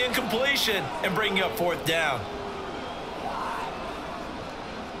 forcing the incompletion and bringing up 4th down.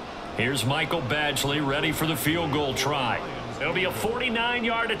 Here's Michael Badgley ready for the field goal try. It'll be a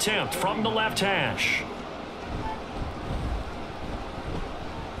 49-yard attempt from the left hash.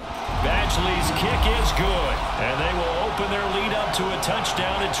 Badgley's kick is good, and they will open their lead up to a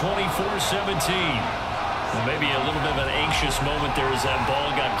touchdown at 24-17. Well, maybe a little bit of an anxious moment there as that ball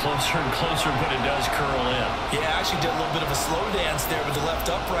got closer and closer, but it does curl in. Yeah, actually did a little bit of a slow dance there with the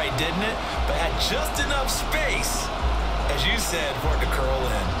left upright, didn't it? But had just enough space, as you said, for it to curl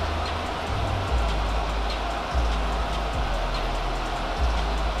in.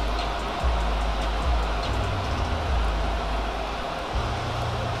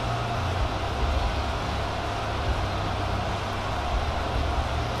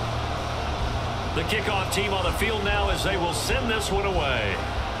 The kickoff team on the field now as they will send this one away.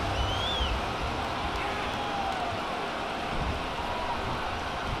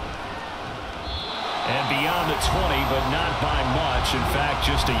 And beyond the 20, but not by much. In fact,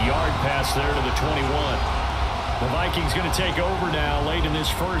 just a yard pass there to the 21. The Vikings going to take over now late in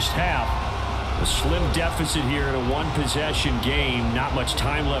this first half. A slim deficit here in a one-possession game. Not much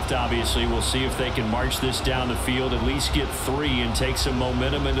time left, obviously. We'll see if they can march this down the field, at least get 3, and take some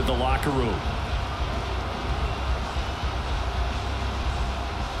momentum into the locker room.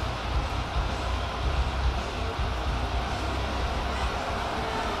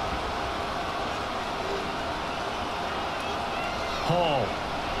 Hall.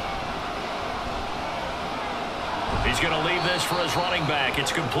 He's going to leave this for his running back.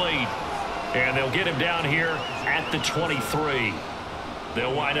 It's complete. And they'll get him down here at the 23.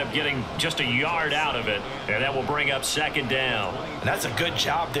 They'll wind up getting just a yard out of it, and that will bring up second down. And that's a good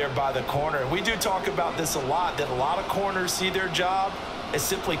job there by the corner. And we do talk about this a lot, that a lot of corners see their job as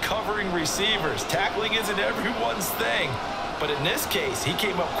simply covering receivers. Tackling isn't everyone's thing. But in this case, he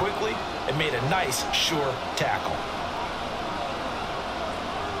came up quickly and made a nice, sure tackle.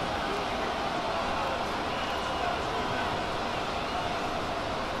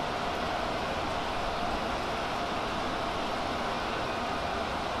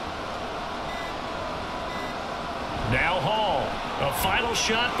 Now Hall, a final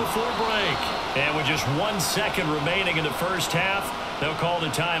shot before break. And with just 1 second remaining in the first half, they'll call the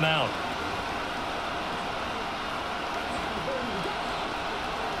timeout.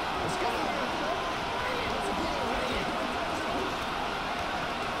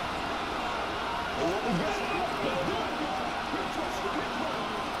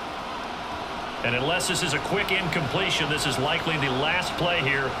 And unless this is a quick incompletion, this is likely the last play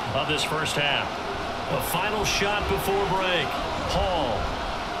here of this first half. A final shot before break. Hall.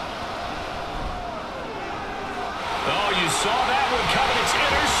 Oh, you saw that one coming. It's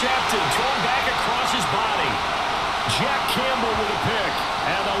intercepted. Thrown back across his body. Jack Campbell with a pick.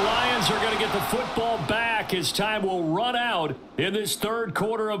 And the Lions are going to get the football back as time will run out in this third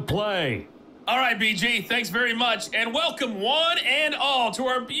quarter of play. All right, BG, thanks very much. And welcome one and all to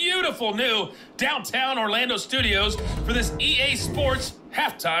our beautiful new downtown Orlando studios for this EA Sports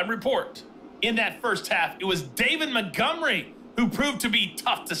Halftime Report. In that first half, it was David Montgomery who proved to be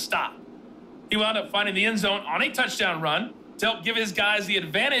tough to stop. He wound up finding the end zone on a touchdown run to help give his guys the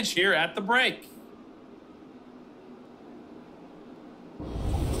advantage here at the break.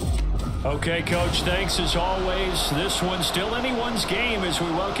 Okay, Coach, thanks as always. This one's still anyone's game as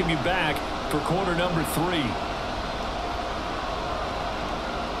we welcome you back for quarter number 3.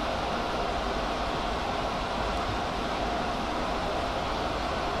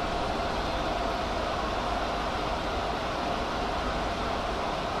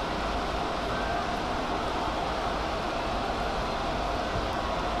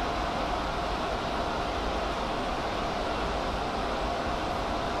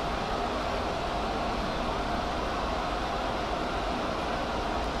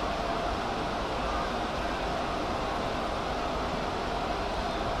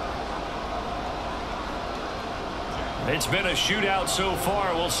 It's been a shootout so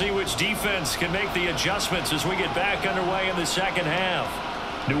far. We'll see which defense can make the adjustments as we get back underway in the second half.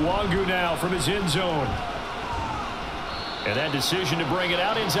 Nwangu now from his end zone. And that decision to bring it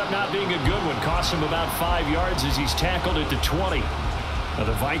out ends up not being a good one. Cost him about 5 yards as he's tackled at the 20. Now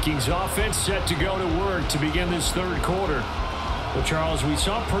the Vikings offense set to go to work to begin this third quarter. Well, Charles, we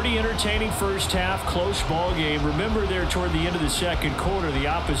saw a pretty entertaining first half, close ball game. Remember there toward the end of the second quarter, the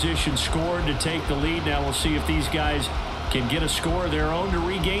opposition scored to take the lead. Now we'll see if these guys can get a score of their own to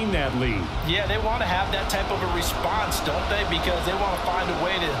regain that lead. Yeah, they want to have that type of a response, don't they? Because they want to find a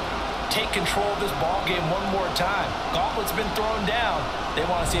way to take control of this ball game one more time. Gauntlet's been thrown down. They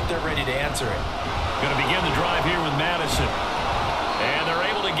want to see if they're ready to answer it. Going to begin the drive here with Madison. And they're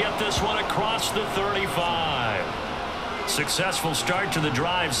able to get this one across the 35. Successful start to the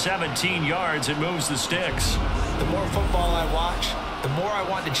drive, 17 yards. It moves the sticks. The more football I watch, the more I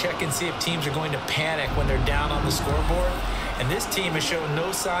want to check and see if teams are going to panic when they're down on the scoreboard. And this team has shown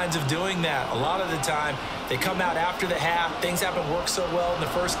no signs of doing that. A lot of the time, they come out after the half. Things haven't worked so well in the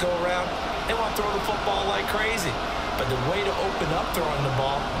first go-around. They want to throw the football like crazy. But the way to open up throwing the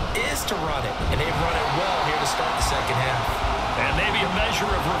ball is to run it. And they've run it well here to start the second half. And maybe a measure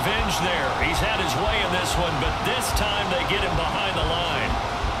of revenge there. He's had his way in this one, but this time they get him behind the line.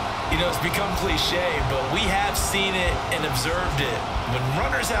 You know, it's become cliche, but we have seen it and observed it. When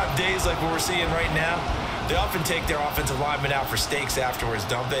runners have days like what we're seeing right now, they often take their offensive linemen out for steaks afterwards,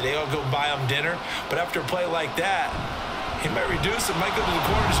 don't they? They all go buy them dinner. But after a play like that, He might reduce it, might go to the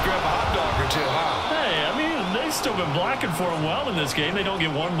corner, just grab a hot dog or two, huh? Hey, I mean, they've still been blocking for him well in this game. They don't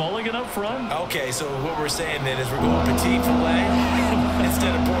get one mulligan up front. Okay, so what we're saying then is we're going petite filet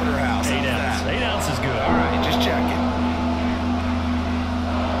instead of porterhouse. 8 ounce. 8 ounce is good. All right, just checking.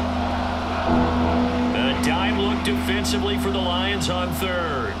 A dime look defensively for the Lions on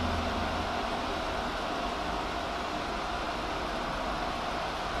third.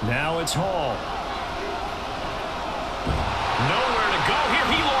 Now it's Hall. Nowhere to go here.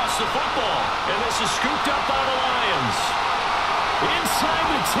 He lost the football. And this is scooped up by the Lions. Inside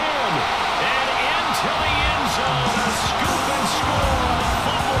the 10. And into the end zone. A scoop and score on the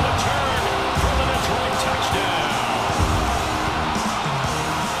fumble return for the Detroit touchdown.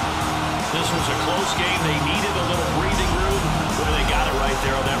 This was a close game. They needed a little breathing room. But they got it right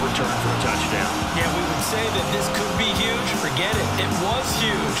there on that return for a touchdown. Yeah, we would say that this could be huge. Forget it. It was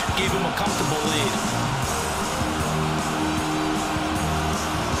huge. Gave him a comfortable lead.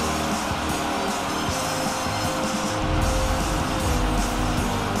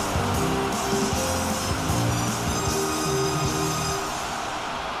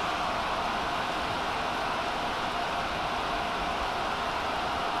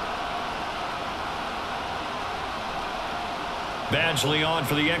 Badgley on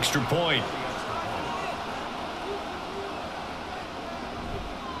for the extra point.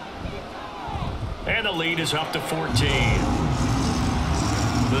 And the lead is up to 14.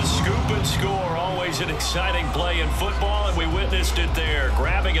 The scoop and score, always an exciting play in football, and we witnessed it there,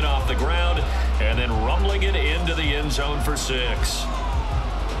 grabbing it off the ground and then rumbling it into the end zone for 6.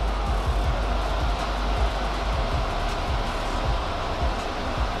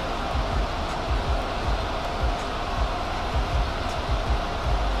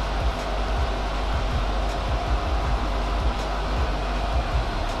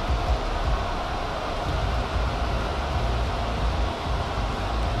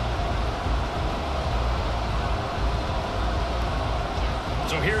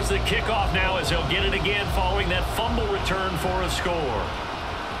 So here's the kickoff now as he'll get it again following that fumble return for a score.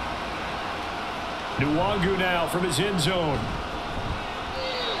 Nwangu now from his end zone.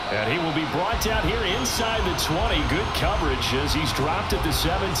 And he will be brought down here inside the 20. Good coverage as he's dropped at the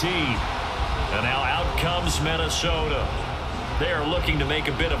 17. And now out comes Minnesota. They are looking to make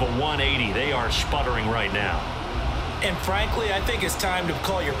a bit of a 180. They are sputtering right now. And frankly, I think it's time to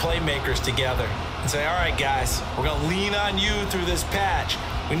call your playmakers together and say, all right, guys, we're going to lean on you through this patch.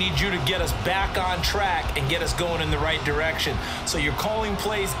 We need you to get us back on track and get us going in the right direction. So you're calling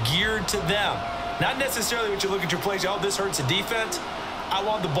plays geared to them. Not necessarily what you look at your plays, oh, this hurts the defense. I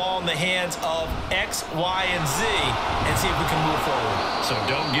want the ball in the hands of X, Y, and Z and see if we can move forward. So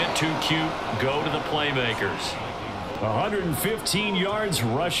don't get too cute. Go to the playmakers. 115 yards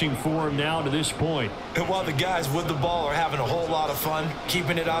rushing for him now to this point. And while the guys with the ball are having a whole lot of fun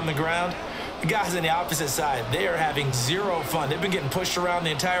keeping it on the ground, the guys on the opposite side, they are having zero fun. They've been getting pushed around the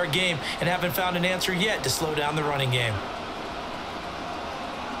entire game and haven't found an answer yet to slow down the running game.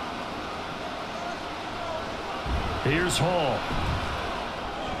 Here's Hall.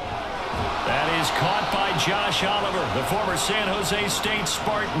 That is caught by Josh Oliver, the former San Jose State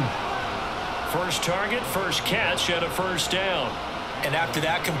Spartan. First target, first catch, and a first down. And after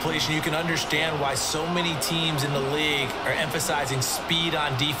that completion, you can understand why so many teams in the league are emphasizing speed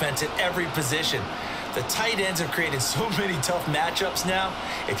on defense at every position. The tight ends have created so many tough matchups now.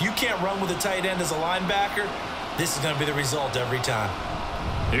 If you can't run with a tight end as a linebacker, this is going to be the result every time.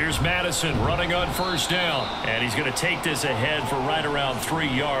 Here's Madison running on first down. And he's going to take this ahead for right around 3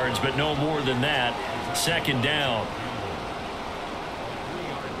 yards, but no more than that. Second down.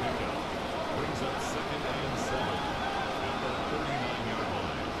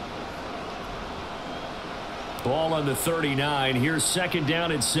 Ball on the 39. Here's second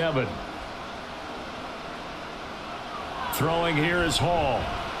down and 7. Throwing here is Hall.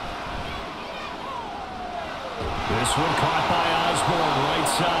 This one caught by Osborne, right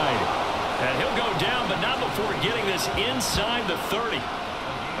side. And he'll go down, but not before getting this inside the 30.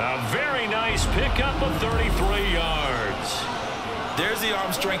 A very nice pickup of 33 yards. There's the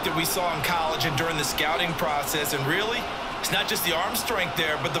arm strength that we saw in college and during the scouting process. And really, it's not just the arm strength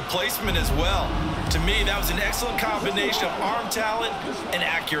there, but the placement as well. To me, that was an excellent combination of arm talent and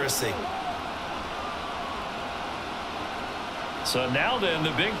accuracy. So now then,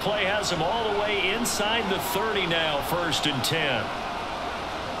 the big play has him all the way inside the 30 now, first and 10.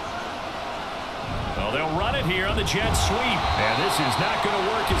 Well, they'll run it here on the jet sweep. And this is not going to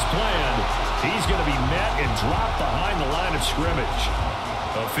work as planned. He's going to be met and dropped behind the line of scrimmage.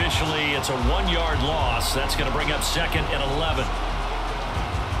 Officially, it's a 1-yard loss. That's going to bring up second and 11.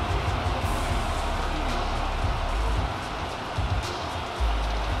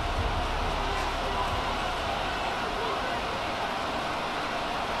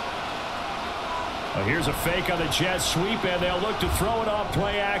 Well, here's a fake on the jet sweep, and they'll look to throw it off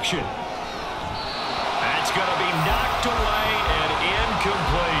play action. That's going to be knocked away and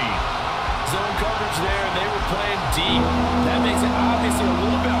incomplete. Zone coverage there, and they were playing deep. That makes it obviously a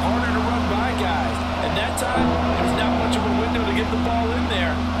little bit harder to run by guys. And that time, there's not much of a window to get the ball in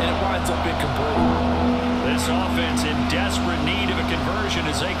there, and it winds up incomplete. This offense in desperate need of a conversion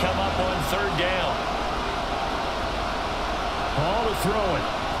as they come up on third down. Ball to throw it.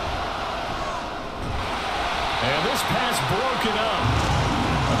 And this pass broken up.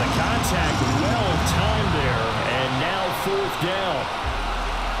 The contact well timed there, and now fourth down.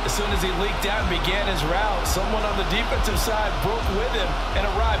 As soon as he leaked out and began his route, someone on the defensive side broke with him and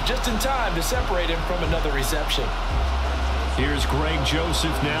arrived just in time to separate him from another reception. Here's Greg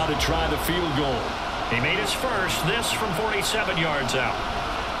Joseph now to try the field goal. He made his first, this from 47 yards out.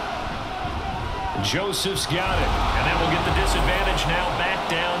 Joseph's got it, and that will get the disadvantage now back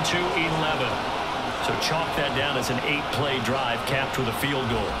down to 11. So chalk that down as an 8-play drive capped with a field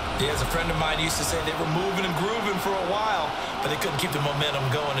goal. Yeah, as a friend of mine used to say, they were moving and grooving for a while, but they couldn't keep the momentum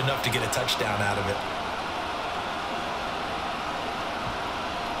going enough to get a touchdown out of it.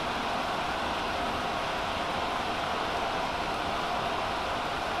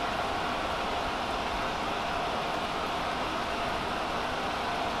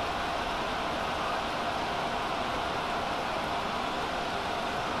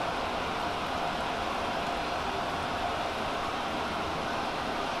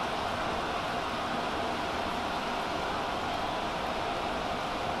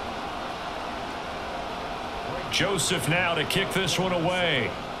 Joseph now to kick this one away.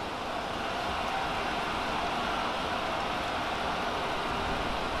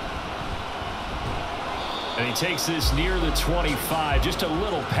 And he takes this near the 25. Just a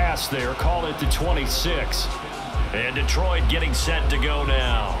little pass there. Call it the 26. And Detroit getting set to go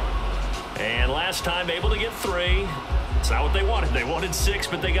now. And last time able to get 3. It's not what they wanted. They wanted 6,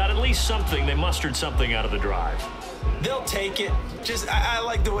 but they got at least something. They mustered something out of the drive. They'll take it. I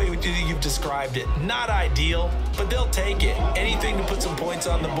like the way you've described it. Not ideal, but they'll take it. Anything to put some points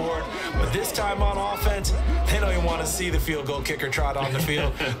on the board. But this time on offense, they don't even want to see the field goal kicker trot on the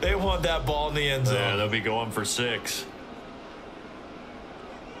field. They want that ball in the end zone. Yeah, they'll be going for 6.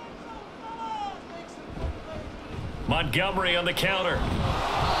 Montgomery on the counter.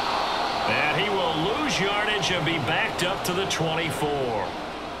 And he will lose yardage and be backed up to the 24.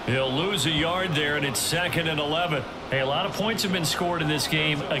 He'll lose a yard there, and it's 2nd and 11. Hey, a lot of points have been scored in this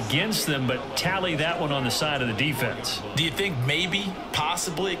game against them, but tally that one on the side of the defense. Do you think maybe,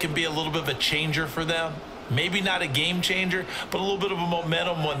 possibly, it can be a little bit of a changer for them? Maybe not a game changer, but a little bit of a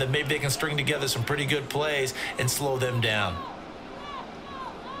momentum one that maybe they can string together some pretty good plays and slow them down.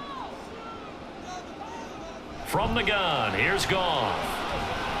 From the gun, here's Goff.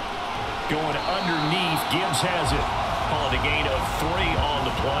 Going underneath, Gibbs has it. Call it a gain of 3 on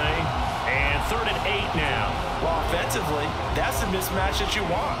the play. And 3rd and 8 now. Well, offensively, that's the mismatch that you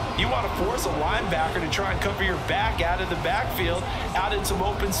want. You want to force a linebacker to try and cover your back out of the backfield, out in some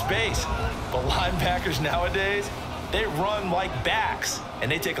open space. But linebackers nowadays, they run like backs, and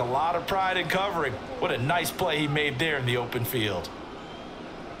they take a lot of pride in covering. What a nice play he made there in the open field.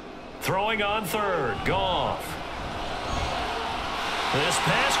 Throwing on 3rd, Goff. This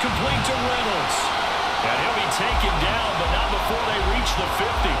pass complete to Reynolds. And he'll be taken down, but not before they reach the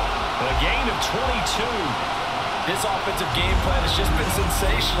 50. A gain of 22. This offensive game plan has just been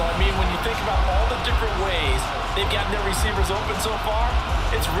sensational. I mean, when you think about all the different ways they've gotten their receivers open so far,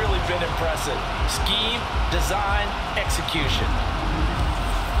 it's really been impressive. Scheme, design, execution.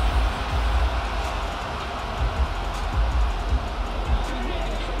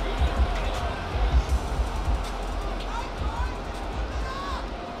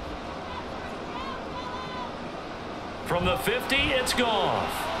 From the 50, it's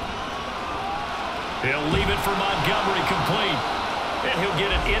Goff. He'll leave it for Montgomery complete. And he'll get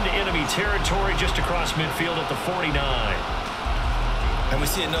it into enemy territory just across midfield at the 49. And we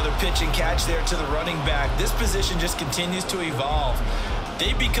see another pitch and catch there to the running back. This position just continues to evolve.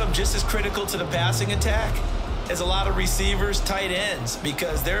 They become just as critical to the passing attack as a lot of receivers, tight ends,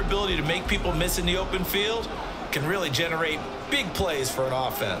 because their ability to make people miss in the open field can really generate big plays for an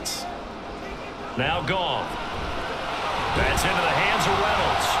offense. Now Goff. That's into the hands of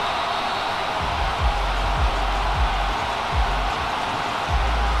Reynolds.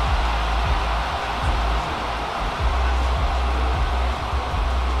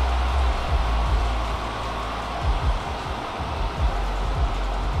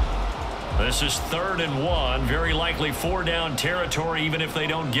 This is 3rd and 1. Very likely 4-down territory, even if they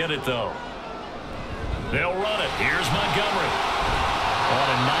don't get it, though. They'll run it. Here's Montgomery. On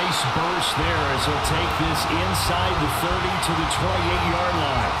a nice Nice burst there as he'll take this inside the 30 to the 28-yard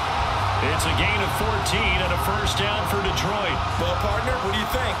line. It's a gain of 14 and a first down for Detroit. Well, partner, what do you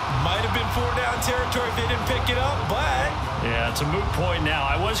think? Might have been 4-down territory if they didn't pick it up, but... Yeah, it's a moot point now.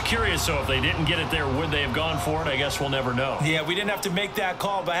 I was curious, so if they didn't get it there, would they have gone for it? I guess we'll never know. Yeah, we didn't have to make that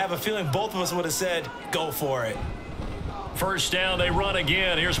call, but I have a feeling both of us would have said, go for it. First down, they run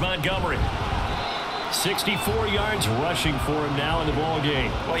again. Here's Montgomery. 64 yards rushing for him now in the ball game.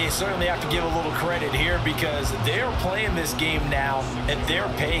 Well, you certainly have to give a little credit here because they're playing this game now at their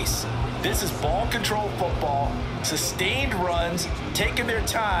pace. This is ball control football, sustained runs, taking their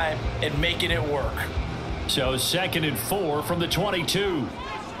time, and making it work. So 2nd and 4 from the 22. Slant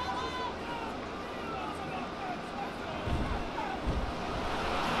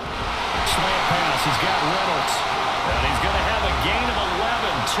pass, he's got Reynolds. And he's going to have a gain of 11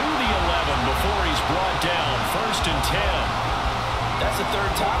 to the 11 before he's brought down. 1st and 10. That's the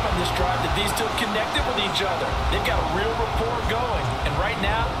 3rd time on this drive that these two have connected with each other. They've got a real rapport going. And right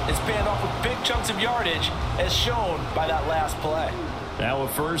now, it's paying off with big chunks of yardage, as shown by that last play. Now a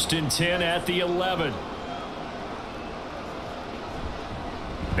 1st and 10 at the 11.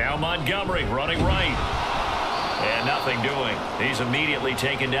 Now Montgomery running right. And nothing doing. He's immediately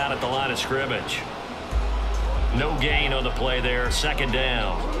taken down at the line of scrimmage. No gain on the play there. 2nd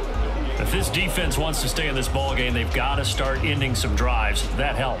down. If this defense wants to stay in this ball game, they've got to start ending some drives.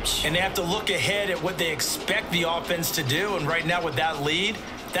 That helps. And they have to look ahead at what they expect the offense to do. And right now with that lead,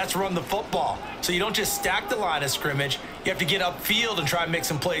 that's run the football. So you don't just stack the line of scrimmage. You have to get upfield and try and make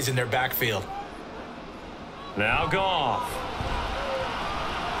some plays in their backfield. Now Goff.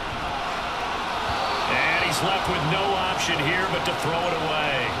 And he's left with no option here but to throw it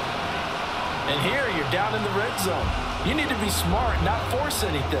away. And here you're down in the red zone. You need to be smart, not force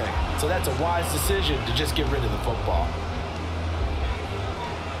anything. So that's a wise decision to just get rid of the football.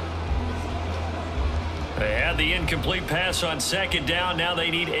 They had the incomplete pass on 2nd down. Now they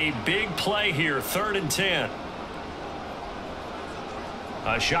need a big play here. 3rd and 10.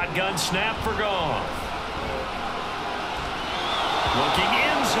 A shotgun snap for Goff. Looking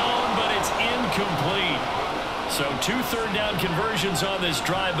end zone, but it's incomplete. So 2 3rd down conversions on this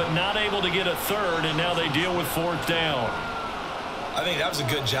drive, but not able to get a 3rd, and now they deal with 4th down. I think that was a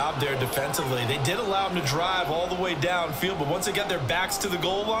good job there defensively. They did allow them to drive all the way downfield, but once they got their backs to the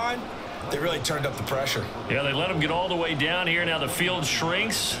goal line, they really turned up the pressure. Yeah, they let them get all the way down here. Now the field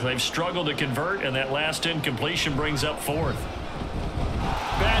shrinks. They've struggled to convert, and that last incompletion brings up 4th.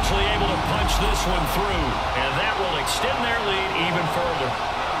 Badgley able to punch this one through, and that will extend their lead even further.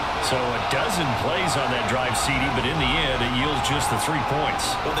 So a dozen plays on that drive, CD, but in the end, it yields just the 3 points.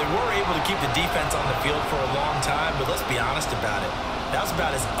 Well, they were able to keep the defense on the field for a long time, but let's be honest about it. That was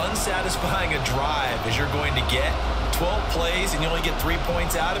about as unsatisfying a drive as you're going to get. 12 plays and you only get 3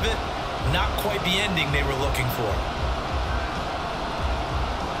 points out of it. Not quite the ending they were looking for.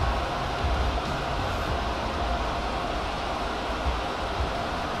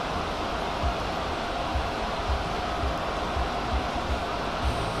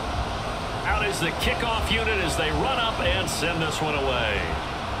 Is the kickoff unit as they run up and send this one away.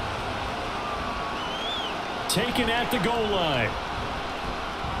 Taken at the goal line.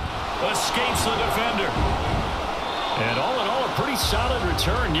 Escapes the defender. And all in all, a pretty solid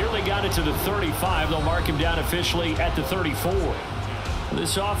return. Nearly got it to the 35. They'll mark him down officially at the 34.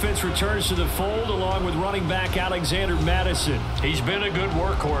 This offense returns to the fold along with running back Alexander Madison. He's been a good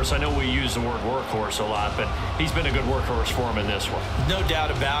workhorse. I know we use the word workhorse a lot, but he's been a good workhorse for him in this one. No doubt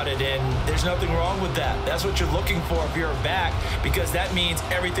about it, and there's nothing wrong with that. That's what you're looking for if you're a back, because that means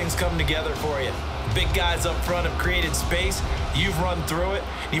everything's come together for you. Big guys up front have created space. You've run through it.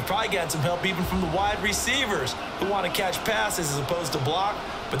 You've probably got some help even from the wide receivers who want to catch passes as opposed to block,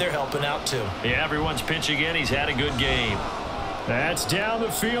 but they're helping out too. Yeah, everyone's pitching in. He's had a good game. That's down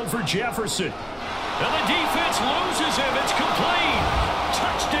the field for Jefferson. And the defense loses him. It's complete.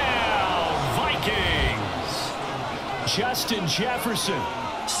 Touchdown, Vikings. Justin Jefferson,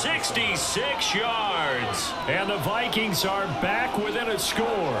 66 yards. And the Vikings are back within a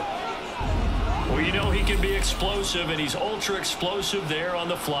score. Well, you know he can be explosive, and he's ultra explosive there on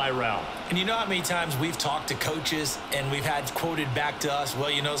the fly route. And you know how many times we've talked to coaches and we've had quoted back to us,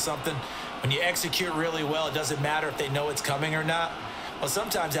 well, you know something? When you execute really well, it doesn't matter if they know it's coming or not. Well,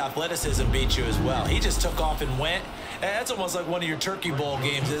 sometimes athleticism beats you as well. He just took off and went. And that's almost like one of your Turkey Bowl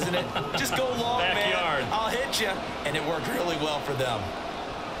games, isn't it? Just go long, Backyard. man. I'll hit you. And it worked really well for them.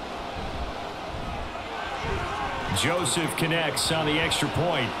 Joseph connects on the extra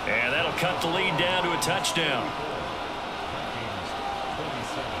point, and that'll cut the lead down to a touchdown.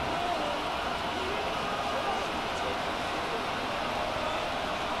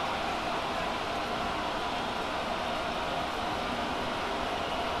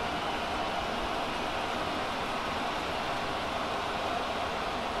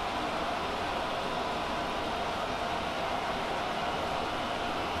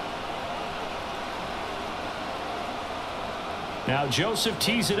 Now Joseph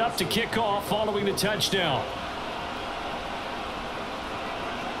tees it up to kick off following the touchdown.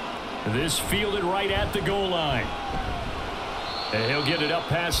 This fielded right at the goal line. And he'll get it up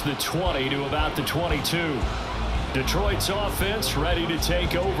past the 20 to about the 22. Detroit's offense ready to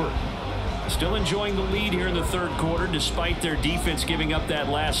take over. Still enjoying the lead here in the third quarter despite their defense giving up that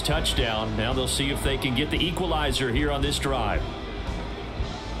last touchdown. Now they'll see if they can get the equalizer here on this drive.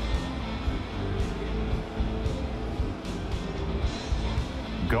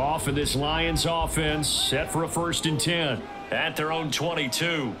 Goff and this Lions offense set for a 1st and 10 at their own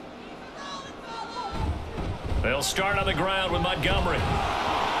 22. They'll start on the ground with Montgomery.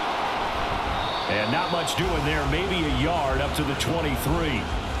 And not much doing there, maybe a yard up to the 23.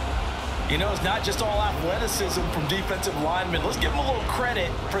 You know, it's not just all athleticism from defensive linemen. Let's give them a little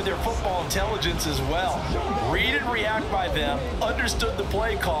credit for their football intelligence as well. Read and react by them, understood the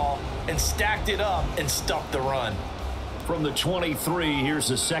play call, and stacked it up and stuffed the run. From the 23,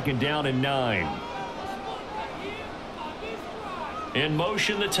 here's a 2nd down and 9. In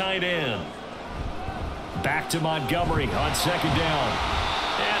motion, the tight end. Back to Montgomery on 2nd down.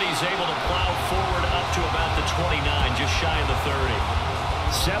 And he's able to plow forward up to about the 29, just shy of the 30.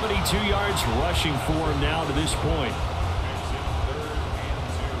 72 yards rushing for him now to this point.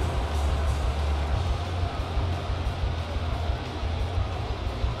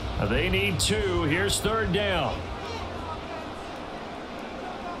 They need 2. Here's 3rd down.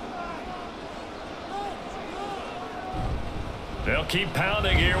 They'll keep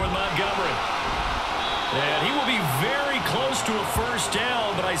pounding here with Montgomery. And he will be very close to a 1st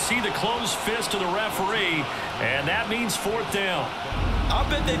down, but I see the closed fist of the referee, and that means 4th down. I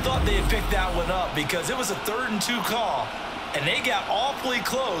bet they thought they had picked that one up because it was a 3rd and 2 call, and they got awfully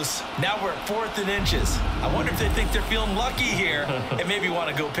close. Now we're at 4th and inches. I wonder if they think they're feeling lucky here and maybe want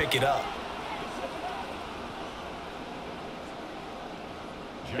to go pick it up.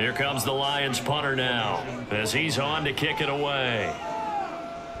 Here comes the Lions punter now as he's on to kick it away.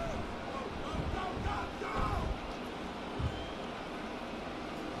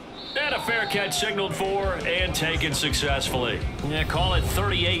 And a fair catch signaled for and taken successfully. Yeah, call it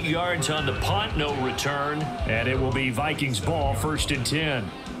 38 yards on the punt, no return. And it will be Vikings ball, 1st and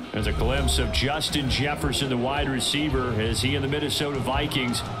 10. There's a glimpse of Justin Jefferson, the wide receiver, as he and the Minnesota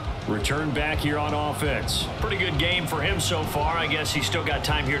Vikings return back here on offense. Pretty good game for him so far. I guess he's still got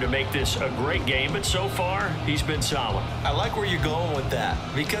time here to make this a great game, but so far he's been solid. I like where you're going with that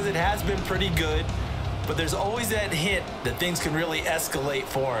because it has been pretty good, but there's always that hint that things can really escalate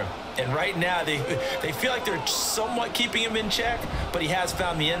for him. And right now they feel like they're somewhat keeping him in check, but he has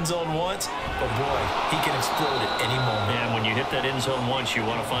found the end zone once. But boy, he can explode at any moment. And when you hit that end zone once, you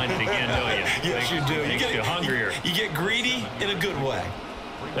want to find it again, don't you? Yes, you do. Makes you hungrier. You get greedy in a good way.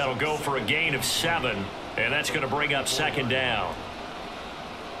 That'll go for a gain of 7, and that's going to bring up 2nd down.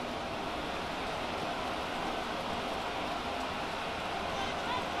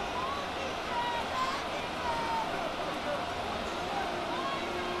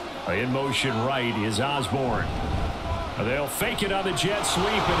 In motion right is Osborne. They'll fake it on the jet sweep,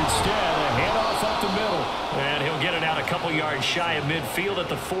 and instead a handoff up the middle. And he'll get it out a couple yards shy of midfield at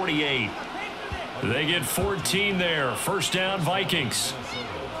the 48. They get 14 there. 1st down, Vikings.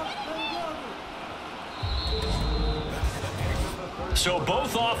 So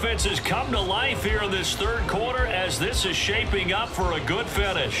both offenses come to life here in this third quarter as this is shaping up for a good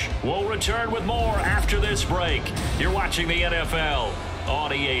finish. We'll return with more after this break. You're watching the NFL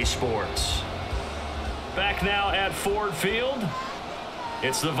on EA Sports. Back now at Ford Field.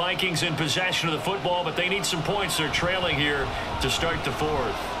 It's the Vikings in possession of the football, but they need some points. They're trailing here to start the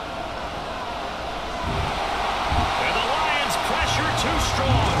fourth. And the Lions pressure too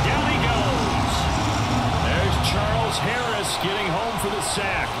strong. Down he goes. There's Charles Harris getting home for the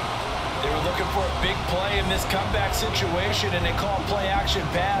sack. They were looking for a big play in this comeback situation, and they call play action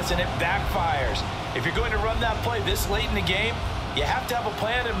pass, and it backfires. If you're going to run that play this late in the game, you have to have a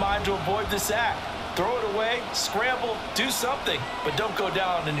plan in mind to avoid the sack. Throw it away, scramble, do something, but don't go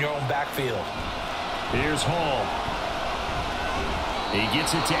down in your own backfield. Here's Hall. He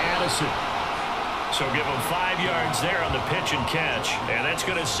gets it to Addison. So give him 5 yards there on the pitch and catch, and that's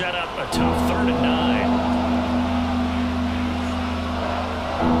going to set up a tough 3rd and 9.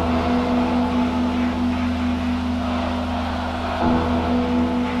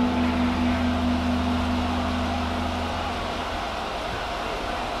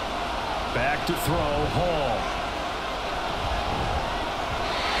 Back to throw, Hall.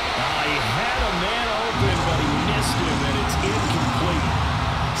 He had a man open, but he missed him, and it's incomplete.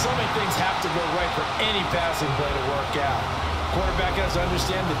 So many things have to go right for any passing play to work out. Quarterback has to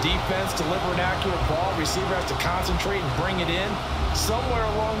understand the defense, deliver an accurate ball. Receiver has to concentrate and bring it in. Somewhere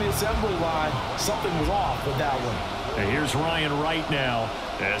along the assembly line, something was off with that one. And here's Ryan Wright now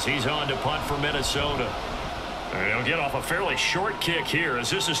as he's on to punt for Minnesota. And he'll get off a fairly short kick here as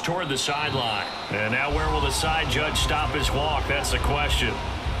this is toward the sideline. And now where will the side judge stop his walk? That's the question.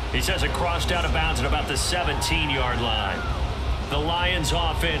 He says it crossed out of bounds at about the 17-yard line. The Lions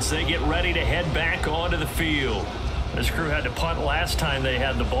offense, they get ready to head back onto the field. This crew had to punt last time they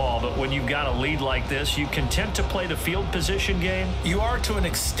had the ball, but when you've got a lead like this, you content to play the field position game? You are to an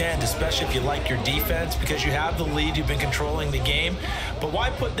extent, especially if you like your defense, because you have the lead, you've been controlling the game. But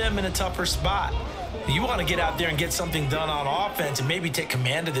why put them in a tougher spot? You want to get out there and get something done on offense and maybe take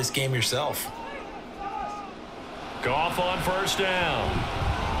command of this game yourself. Goff on first down.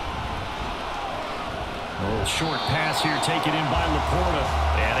 A little short pass here taken in by Laporta.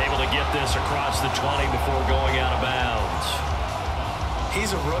 And able to get this across the 20 before going out of bounds.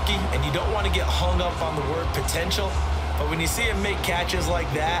 He's a rookie, and you don't want to get hung up on the word potential. But when you see him make catches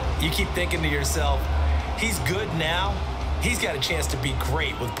like that, you keep thinking to yourself, he's good now. He's got a chance to be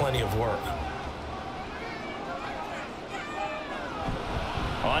great with plenty of work.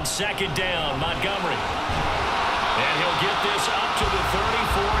 On second down, Montgomery. And he'll get this up to the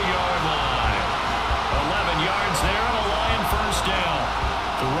 34-yard line. 11 yards there and a Lion first down.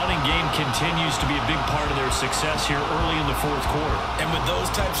 The running game continues to be a big part of their success here early in the fourth quarter. And with those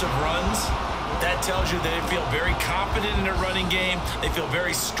types of runs, that tells you that they feel very confident in their running game. They feel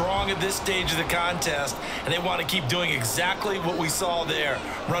very strong at this stage of the contest, and they want to keep doing exactly what we saw there,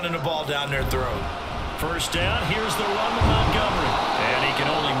 running the ball down their throat. First down, here's the run with Montgomery. And he can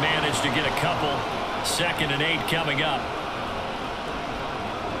only manage to get a couple. 2nd and 8 coming up.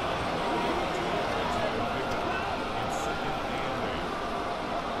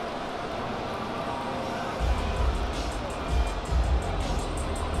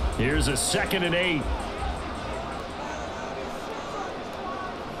 Here's a 2nd and 8.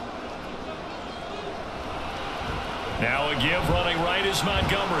 Now a give running right is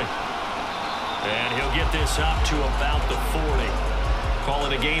Montgomery. And he'll get this up to about the 40. Call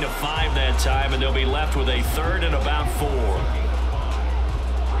it a gain of 5 that time, and they'll be left with a 3rd and about 4.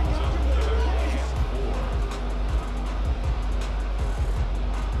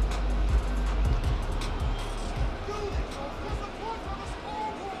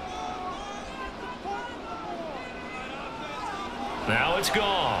 Now it's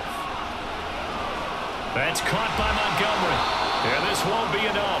Goff. That's caught by Montgomery. And this won't be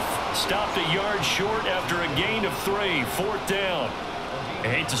enough. Stopped a yard short after a gain of 3. 4th down. I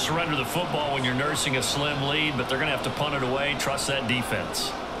hate to surrender the football when you're nursing a slim lead, but they're going to have to punt it away. Trust that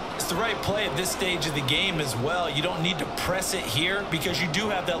defense. It's the right play at this stage of the game as well. You don't need to press it here because you do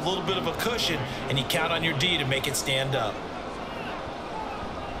have that little bit of a cushion, and you count on your D to make it stand up.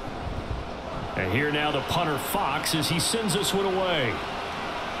 And here now the punter Fox as he sends this one away.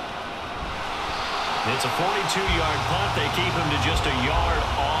 It's a 42-yard punt. They keep him to just a yard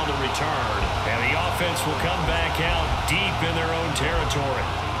on the return. And the offense will come back out deep in their own territory.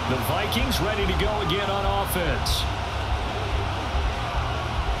 The Vikings ready to go again on offense.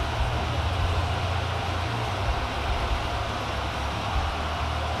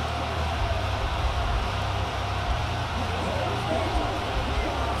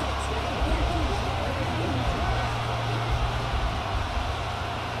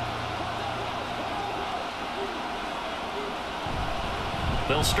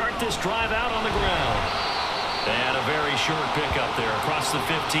 They'll start this drive out on the ground. And a very short pickup there across the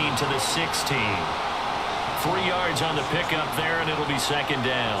 15 to the 16. 3 yards on the pickup there, and it'll be 2nd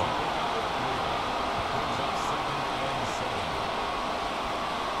down.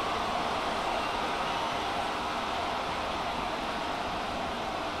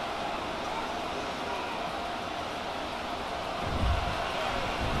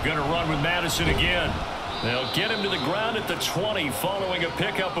 Going to run with Madison again. They'll get him to the ground at the 20 following a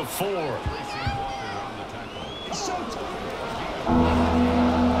pickup of 4.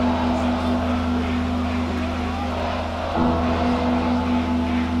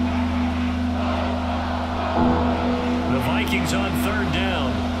 The Vikings on 3rd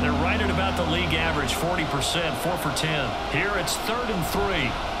down. They're right at about the league average, 40%, 4 for 10. Here it's 3rd and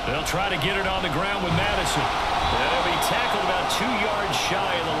 3. They'll try to get it on the ground with Madison. They'll be tackled about 2 yards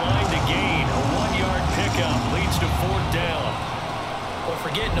shy of the line to gain. A 1-yard pickup leads to 4th down. Well,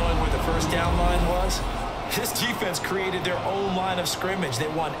 forget knowing where the first down line was. This defense created their own line of scrimmage. They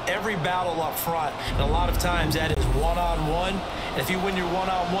won every battle up front, and a lot of times that is one-on-one. And if you win your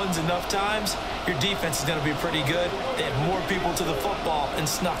one-on-ones enough times, your defense is going to be pretty good. They had more people to the football and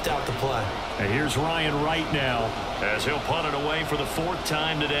snuffed out the play. And here's Ryan Wright now as he'll punt it away for the 4th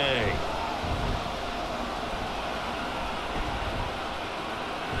time today.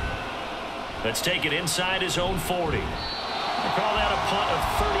 Let's take it inside his own 40. They call that a punt of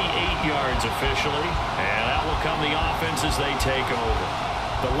 38 yards officially. And out will come the offense as they take over.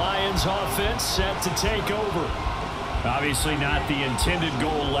 The Lions offense set to take over. Obviously not the intended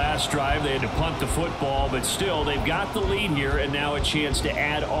goal last drive. They had to punt the football, but still they've got the lead here and now a chance to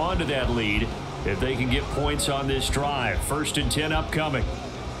add on to that lead if they can get points on this drive. 1st and 10 upcoming.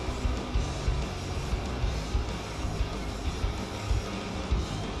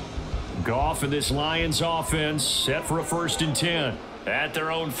 Goff and this Lions offense set for a 1st and 10 at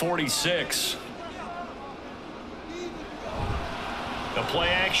their own 46. A play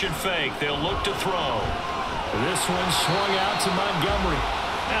action fake. They'll look to throw. This one swung out to Montgomery.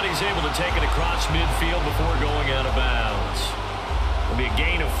 And he's able to take it across midfield before going out of bounds. It'll be a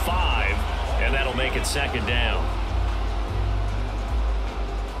gain of 5, and that'll make it 2nd down.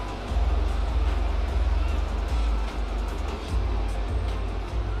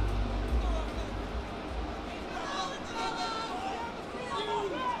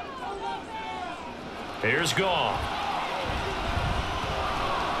 Here's Goff.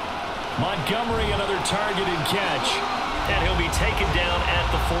 Montgomery, another target and catch. And he'll be taken down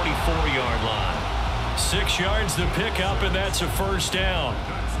at the 44-yard line. 6 yards to pick up, and that's a 1st down.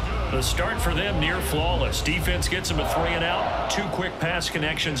 The start for them near flawless. Defense gets them a 3 and out. 2 quick pass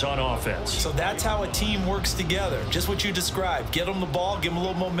connections on offense. So that's how a team works together. Just what you described. Get them the ball, give them a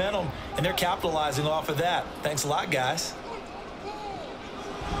little momentum, and they're capitalizing off of that. Thanks a lot, guys.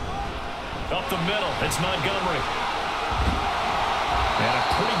 Up the middle, it's Montgomery. And a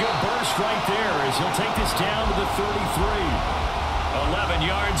pretty good burst right there as he'll take this down to the 33. 11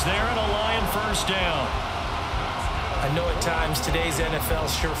 yards there and a Lion 1st down. I know at times today's NFL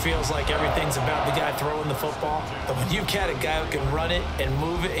sure feels like everything's about the guy throwing the football. But when you've got a guy who can run it and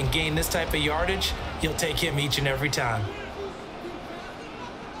move it and gain this type of yardage, you'll take him each and every time.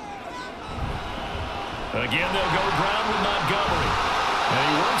 Again, they'll go Brown with Montgomery. And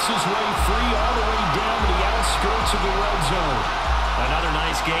he works his way free all the way down to the outskirts of the red zone. Another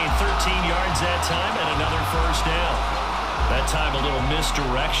nice gain, 13 yards that time, and another 1st down. That time a little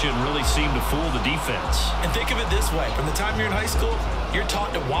misdirection really seemed to fool the defense. And think of it this way. From the time you're in high school, you're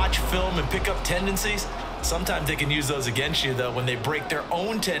taught to watch film and pick up tendencies. Sometimes they can use those against you, though, when they break their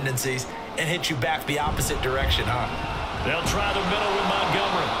own tendencies and hit you back the opposite direction, huh? They'll try the middle with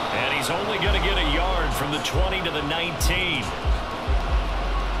Montgomery. And he's only going to get a yard from the 20 to the 19.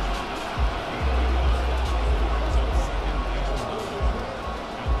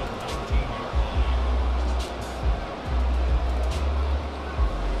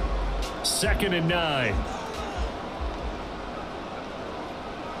 Second and 9.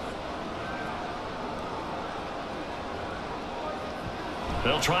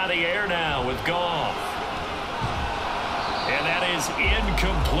 They'll try the air now with Goff. And that is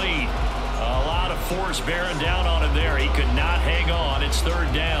incomplete. A lot of force bearing down on him there. He could not hang on. It's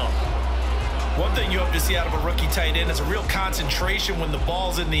 3rd down. One thing you hope to see out of a rookie tight end is a real concentration when the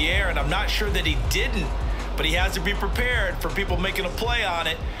ball's in the air, and I'm not sure that he didn't. But he has to be prepared for people making a play on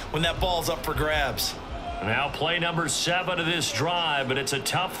it when that ball's up for grabs. Now play number 7 of this drive, but it's a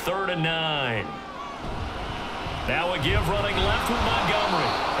tough 3rd and 9. Now a give running left with Montgomery.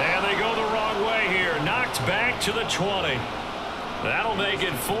 And they go the wrong way here. Knocked back to the 20. That'll make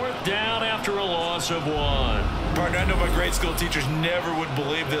it 4th down after a loss of 1. Partner, I know my grade school teachers never would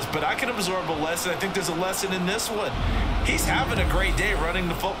believe this, but I can absorb a lesson. I think there's a lesson in this one. He's having a great day running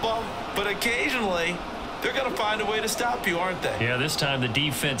the football, but occasionally they're going to find a way to stop you, aren't they? Yeah, this time the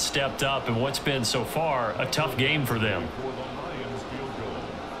defense stepped up in what's been so far a tough game for them.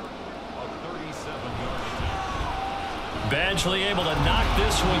 Badgley able to knock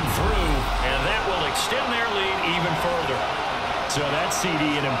this one through, and that will extend their lead even further. So that CD,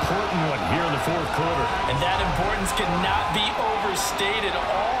 an important one here in the 4th quarter. And that importance cannot be overstated.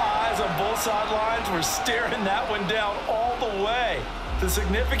 All eyes on both sidelines were staring that one down all the way. The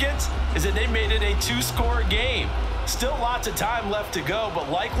significance is that they made it a 2-score game. Still lots of time left to go, but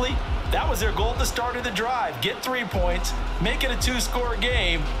likely that was their goal at the start of the drive. Get 3 points, make it a 2-score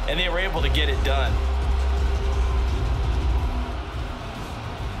game, and they were able to get it done.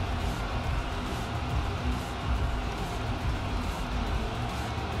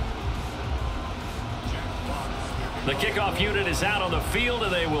 The kickoff unit is out on the field,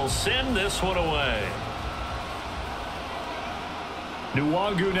 and they will send this one away.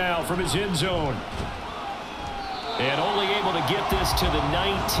 Nwangu now from his end zone. And only able to get this to the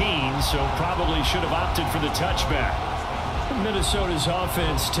 19, so probably should have opted for the touchback. Minnesota's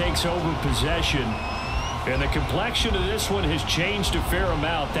offense takes over possession. And the complexion of this one has changed a fair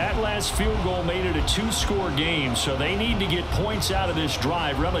amount. That last field goal made it a 2-score game, so they need to get points out of this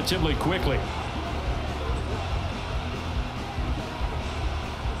drive relatively quickly.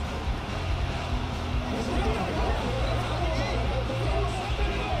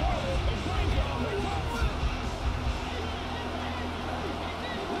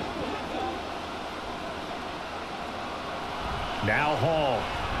 Now Hall.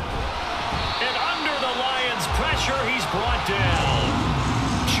 And under the Lions' pressure, he's brought down.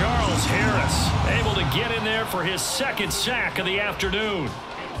 Charles Harris able to get in there for his second sack of the afternoon.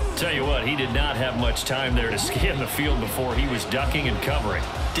 Tell you what, he did not have much time there to scan the field before he was ducking and covering.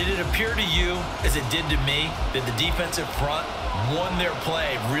 Did it appear to you, as it did to me, that the defensive front won their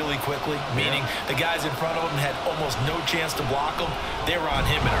play really quickly? Meaning the guys in front of them had almost no chance to block them. They were on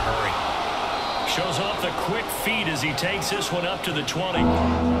him in a hurry. Shows off the quick feet as he takes this one up to the 20.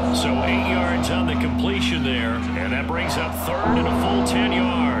 So 8 yards on the completion there, and that brings up third and a full 10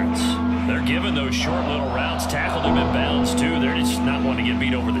 yards. They're giving those short little routes, tackled him in bounds too. They're just not wanting to get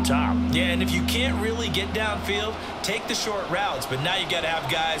beat over the top. Yeah, and if you can't really get downfield, take the short routes. But now you got to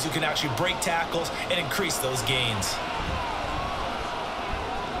have guys who can actually break tackles and increase those gains.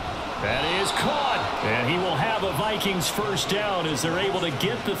 That is caught, and he will have a Vikings first down as they're able to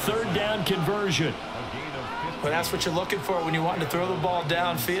get the third down conversion. Well, that's what you're looking for when you want to throw the ball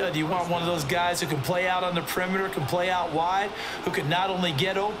downfield. You want one of those guys who can play out on the perimeter, can play out wide, who can not only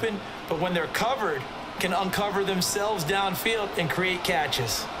get open, but when they're covered, can uncover themselves downfield and create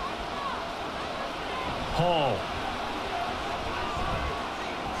catches. Hall.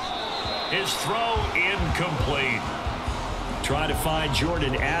 His throw incomplete. Trying to find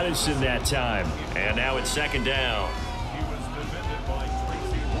Jordan Addison that time. And now it's second down. He was defended by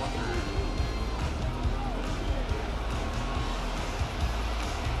Tracy Walker.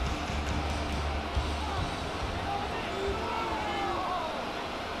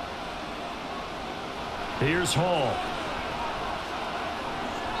 Here's Hall.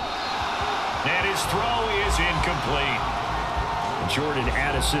 And his throw is incomplete. Jordan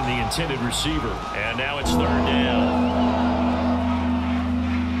Addison, the intended receiver. And now it's third down.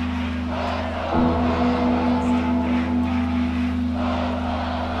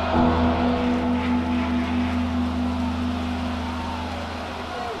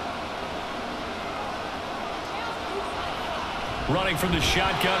 Running from the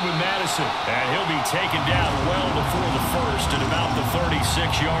shotgun with Madison. And he'll be taken down well before the first at about the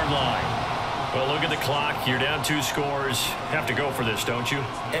 36-yard line. Well, look at the clock. You're down 2 scores. Have to go for this, don't you?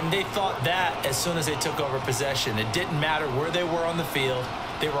 And they thought that as soon as they took over possession. It didn't matter where they were on the field.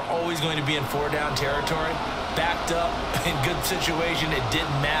 They were always going to be in 4-down territory. Backed up, in good situation, it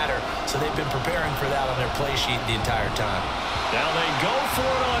didn't matter. So they've been preparing for that on their play sheet the entire time. Now they go for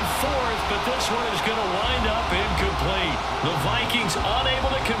it on fourth, but this one is going to wind up incomplete. The Vikings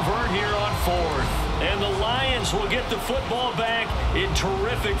unable to convert here on fourth. And the Lions will get the football back in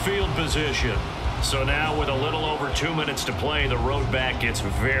terrific field position. So now with a little over 2 minutes to play, the road back gets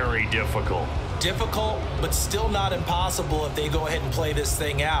very difficult. Difficult, but still not impossible if they go ahead and play this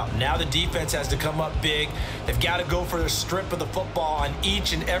thing out. Now the defense has to come up big. They've got to go for the strip of the football on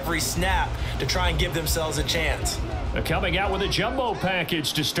each and every snap to try and give themselves a chance. They're coming out with a jumbo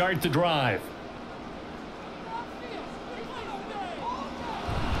package to start the drive.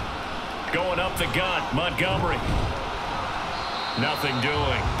 Going up the gut, Montgomery. Nothing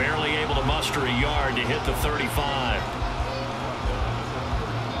doing. Barely able to muster a yard to hit the 35.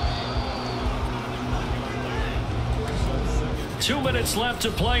 Two minutes left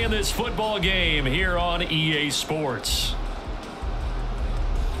to play in this football game here on EA Sports.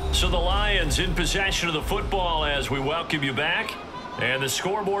 So the Lions in possession of the football as we welcome you back. And the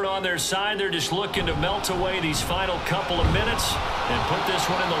scoreboard on their side, they're just looking to melt away these final couple of minutes and put this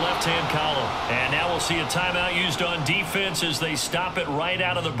one in the left-hand column. And now we'll see a timeout used on defense as they stop it right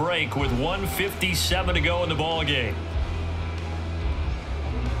out of the break with 1:57 to go in the ball game.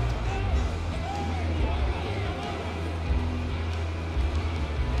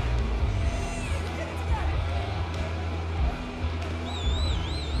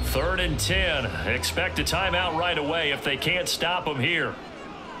 Third and 10. Expect a timeout right away if they can't stop them here.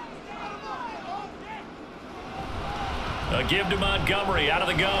 A give to Montgomery out of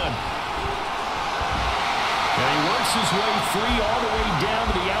the gun. And he works his way free all the way down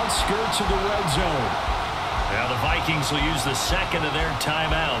to the outskirts of the red zone. Now the Vikings will use the second of their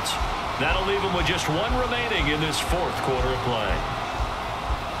timeouts. That'll leave them with just one remaining in this fourth quarter of play.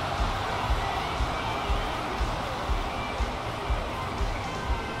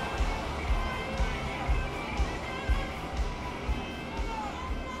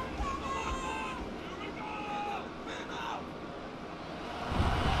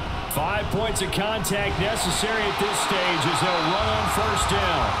 5 points of contact necessary at this stage as they'll run on first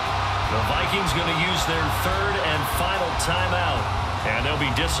down. The Vikings going to use their third and final timeout. And they'll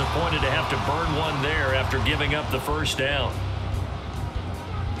be disappointed to have to burn one there after giving up the first down.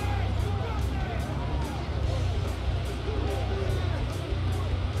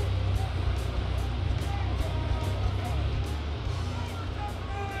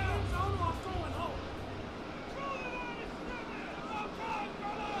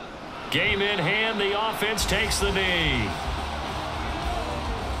 Game in hand, the offense takes the knee.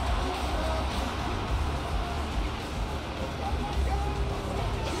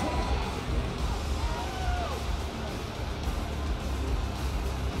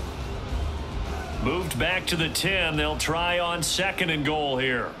 Moved back to the 10. They'll try on second and goal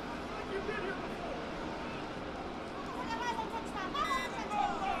here.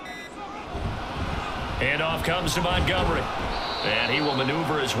 Handoff comes to Montgomery. And he will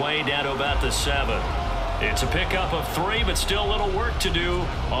maneuver his way down to about the 7. It's a pickup of 3, but still a little work to do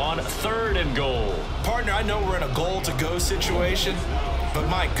on third and goal. Partner, I know we're in a goal-to-go situation, but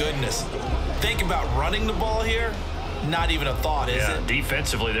my goodness, think about running the ball here. Not even a thought, is it?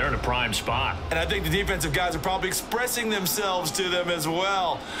 Defensively, they're in a prime spot. And I think the defensive guys are probably expressing themselves to them as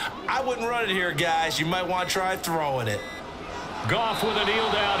well. I wouldn't run it here, guys. You might want to try throwing it. Goff with a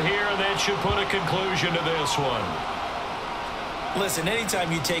kneel down here, and that should put a conclusion to this one. Listen,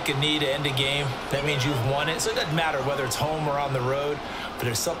 anytime you take a knee to end a game, that means you've won it. So it doesn't matter whether it's home or on the road, but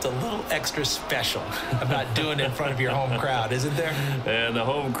there's something a little extra special about doing it in front of your home crowd, isn't there? And the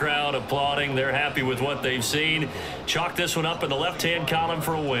home crowd applauding. They're happy with what they've seen. Chalk this one up in the left-hand column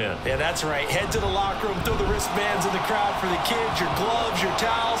for a win. Yeah, that's right. Head to the locker room, throw the wristbands in the crowd for the kids, your gloves, your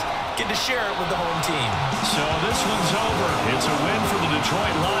towels. Get to share it with the home team. So this one's over. It's a win for the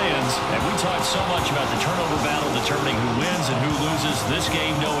Detroit Lions. And we talked so much about the turnover battle determining who wins and who loses. This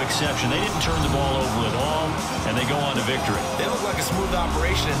game, no exception. They didn't turn the ball over at all, and they go on to victory. They look like a smooth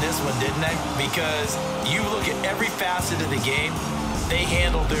operation in this one, didn't they? Because you look at every facet of the game, they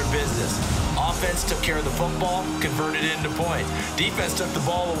handled their business. Offense took care of the football, converted it into point. Defense took the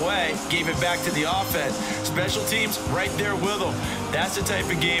ball away, gave it back to the offense. Special teams right there with them. That's the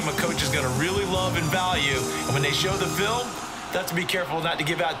type of game a coach is going to really love and value. And when they show the film, they have to be careful not to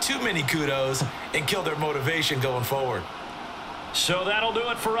give out too many kudos and kill their motivation going forward. So that'll do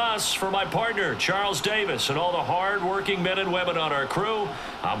it for us. For my partner, Charles Davis, and all the hard-working men and women on our crew,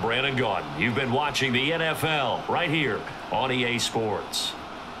 I'm Brandon Gaudin. You've been watching the NFL right here on EA Sports.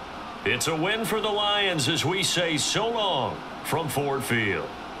 It's a win for the Lions as we say so long from Ford Field.